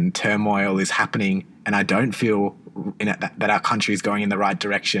chaos and turmoil is happening, and I don't feel that our country is going in the right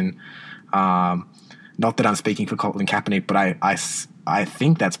direction. Not that I'm speaking for Colin Kaepernick, but I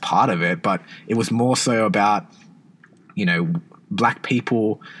think that's part of it. But it was more so about, black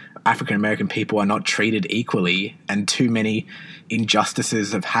people, African American people are not treated equally, and too many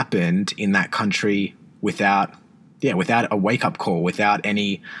injustices have happened in that country without a wake-up call, without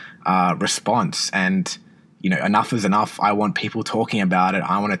any response. And, enough is enough. I want people talking about it.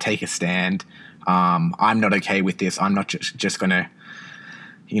 I want to take a stand. I'm not okay with this. I'm not just going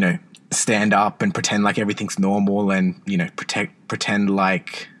to, stand up and pretend like everything's normal and, pretend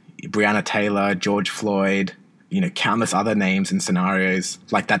like Breonna Taylor, George Floyd, countless other names and scenarios,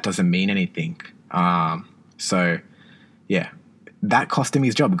 that doesn't mean anything. So, that cost him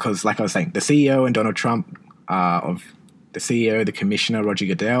his job because, like I was saying, the CEO and Donald Trump, the CEO, the commissioner, Roger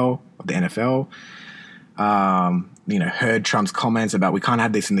Goodell of the NFL, heard Trump's comments about we can't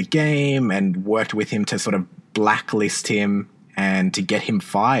have this in the game and worked with him to sort of blacklist him and to get him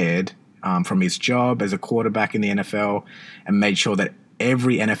fired from his job as a quarterback in the NFL, and made sure that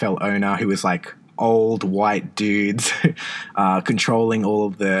every NFL owner who was old white dudes controlling all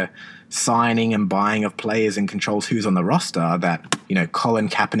of the signing and buying of players and controls who's on the roster, that, Colin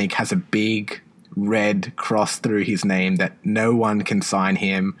Kaepernick has a big red cross through his name, that no one can sign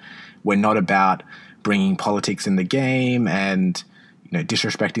him. We're not about bringing politics in the game, and,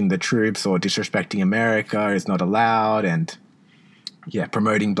 disrespecting the troops or disrespecting America is not allowed. And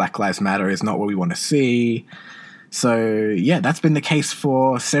promoting Black Lives Matter is not what we want to see. So, that's been the case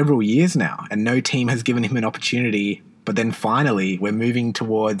for several years now, and no team has given him an opportunity. But then finally, we're moving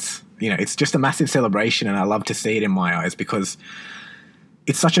towards, it's just a massive celebration, and I love to see it in my eyes because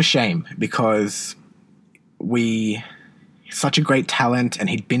it's such a shame, because such a great talent, and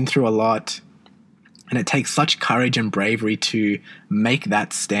he'd been through a lot, and it takes such courage and bravery to make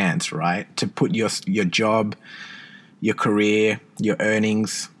that stance, right? To put your job, your career, your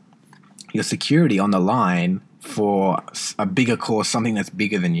earnings, your security on the line for a bigger cause, something that's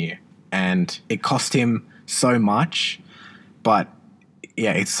bigger than you. And it cost him so much, but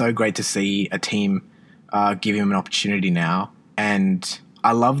it's so great to see a team give him an opportunity now. And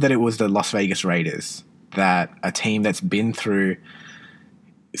I love that it was the Las Vegas Raiders, that a team that's been through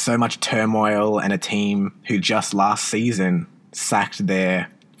so much turmoil, and a team who just last season sacked their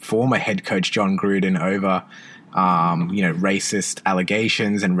former head coach John Gruden over racist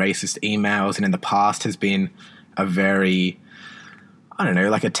allegations and racist emails, and in the past has been a very,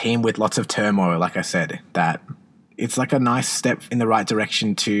 a team with lots of turmoil, like I said, that it's a nice step in the right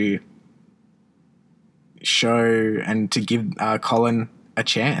direction to show and to give Colin a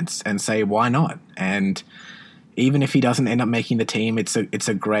chance and say, why not? And even if he doesn't end up making the team, it's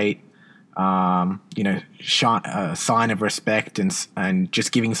a great, sign of respect and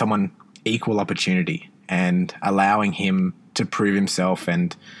just giving someone equal opportunity and allowing him to prove himself.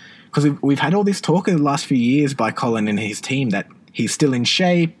 And because we've had all this talk in the last few years by Colin and his team that he's still in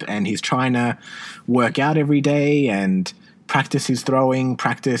shape and he's trying to work out every day and, practice his throwing,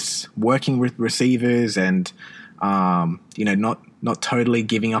 practice working with receivers, and not totally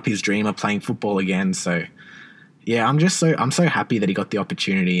giving up his dream of playing football again. So yeah, I'm so happy that he got the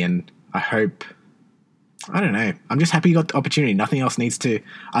opportunity, and I'm just happy he got the opportunity. Nothing else needs to.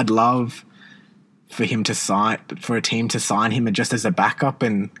 I'd love for a team to sign him just as a backup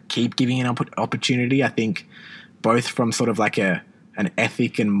and keep giving an opportunity. I think both from sort of like an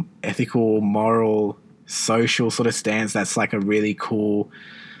ethical, moral, social sort of stance, that's like a really cool,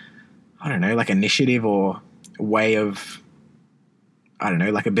 like initiative or way of,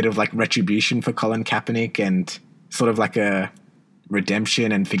 like a bit of like retribution for Colin Kaepernick, and sort of like a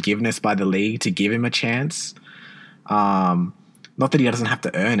redemption and forgiveness by the league to give him a chance. Not that he doesn't have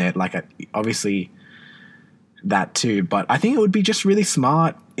to earn it, like obviously that too, but I think it would be just really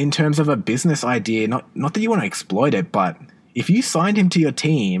smart in terms of a business idea. Not that you want to exploit it, but if you signed him to your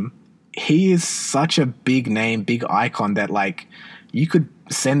team, he is such a big name, big icon that like you could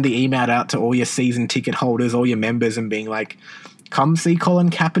send the email out to all your season ticket holders, all your members, and being like, come see Colin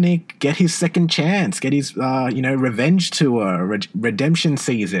Kaepernick, get his second chance, get his revenge tour, redemption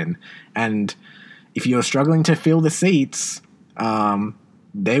season. And if you're struggling to fill the seats,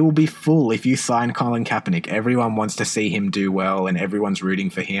 they will be full if you sign Colin Kaepernick. Everyone wants to see him do well, and everyone's rooting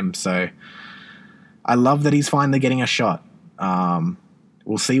for him. So I love that he's finally getting a shot.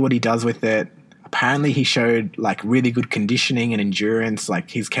 We'll see what he does with it. Apparently he showed like really good conditioning and endurance. Like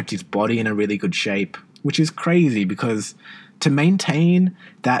he's kept his body in a really good shape, which is crazy because to maintain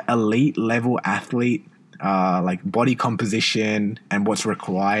that elite level athlete, like body composition and what's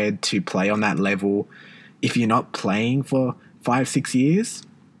required to play on that level, if you're not playing for 5-6 years,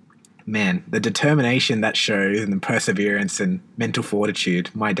 man, the determination that shows and the perseverance and mental fortitude,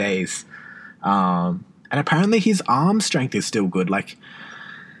 my days. And apparently his arm strength is still good. Like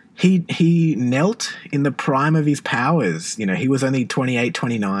he knelt in the prime of his powers. He was only 28,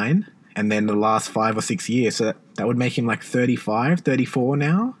 29, and then the last 5 or 6 years. So that would make him like 35, 34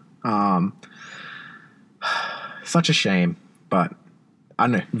 now. Such a shame, but I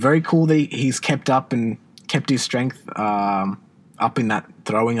don't know. Very cool that he's kept up and kept his strength up in that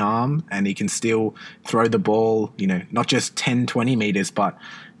throwing arm, and he can still throw the ball, not just 10, 20 meters, but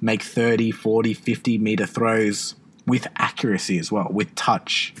make 30, 40, 50 meter throws with accuracy as well, with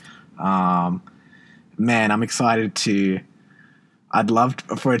touch. Man, I'm excited I'd love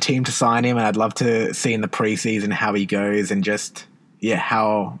for a team to sign him, and I'd love to see in the preseason how he goes, and just,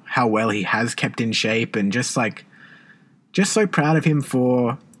 how well he has kept in shape, and just so proud of him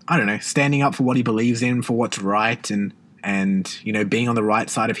for, standing up for what he believes in, for what's right, and being on the right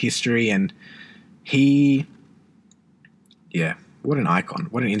side of history. And what an icon,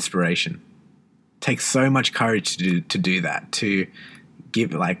 what an inspiration. Takes so much courage to do that, to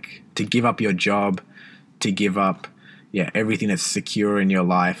give up your job, to give up everything that's secure in your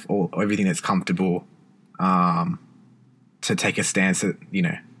life, or everything that's comfortable, to take a stance that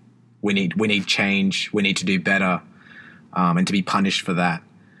we need change, we need to do better, and to be punished for that.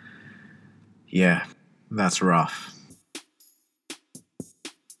 Yeah, that's rough.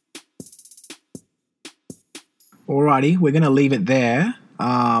 Alrighty, we're going to leave it there.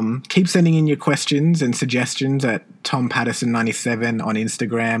 Keep sending in your questions and suggestions at TomPatterson97 on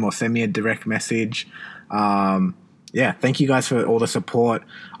Instagram, or send me a direct message. Thank you guys for all the support.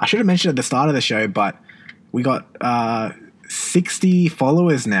 I should have mentioned at the start of the show, but we got 60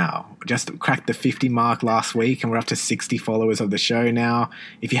 followers now. Just cracked the 50 mark last week, and we're up to 60 followers of the show now.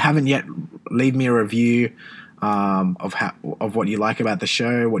 If you haven't yet, leave me a review of what you like about the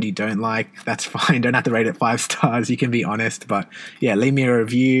show, what you don't like. That's fine. Don't have to rate it 5 stars. You can be honest, but leave me a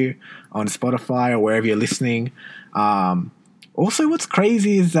review on Spotify or wherever you're listening. Also, what's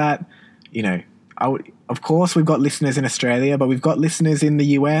crazy is that, of course, we've got listeners in Australia, but we've got listeners in the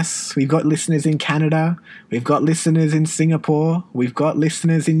US, we've got listeners in Canada, we've got listeners in Singapore, we've got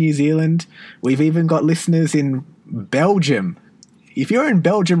listeners in New Zealand, we've even got listeners in Belgium. If you're in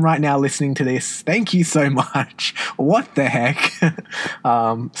Belgium right now listening to this, thank you so much. What the heck?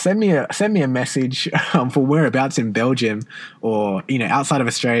 Send me a message for whereabouts in Belgium, or outside of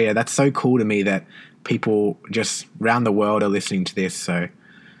Australia. That's so cool to me that people just around the world are listening to this. So,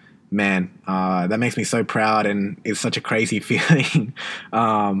 man, that makes me so proud, and it's such a crazy feeling.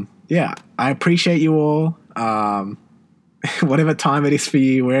 I appreciate you all. Whatever time it is for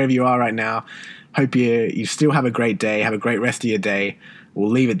you, wherever you are right now. Hope you still have a great day. Have a great rest of your day. We'll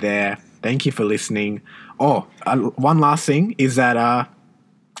leave it there. Thank you for listening. Oh, one last thing is that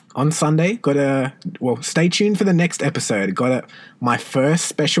on Sunday, stay tuned for the next episode. My first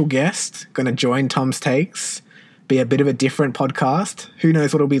special guest going to join Tom's Takes. Be a bit of a different podcast. Who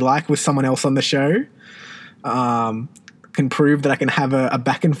knows what it'll be like with someone else on the show. can prove that I can have a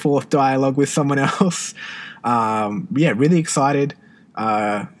back and forth dialogue with someone else. Really excited.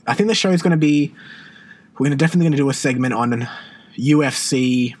 I think the show is going to be, we're definitely going to do a segment on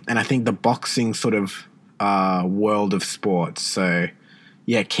UFC and I think the boxing sort of world of sports. So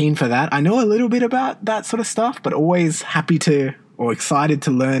yeah, keen for that. I know a little bit about that sort of stuff, but always happy to, or excited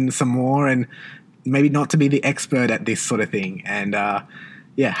to learn some more and maybe not to be the expert at this sort of thing. And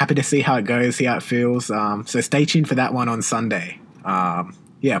happy to see how it goes, see how it feels. So stay tuned for that one on Sunday.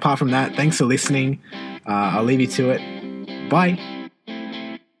 Apart from that, thanks for listening. I'll leave you to it. Bye.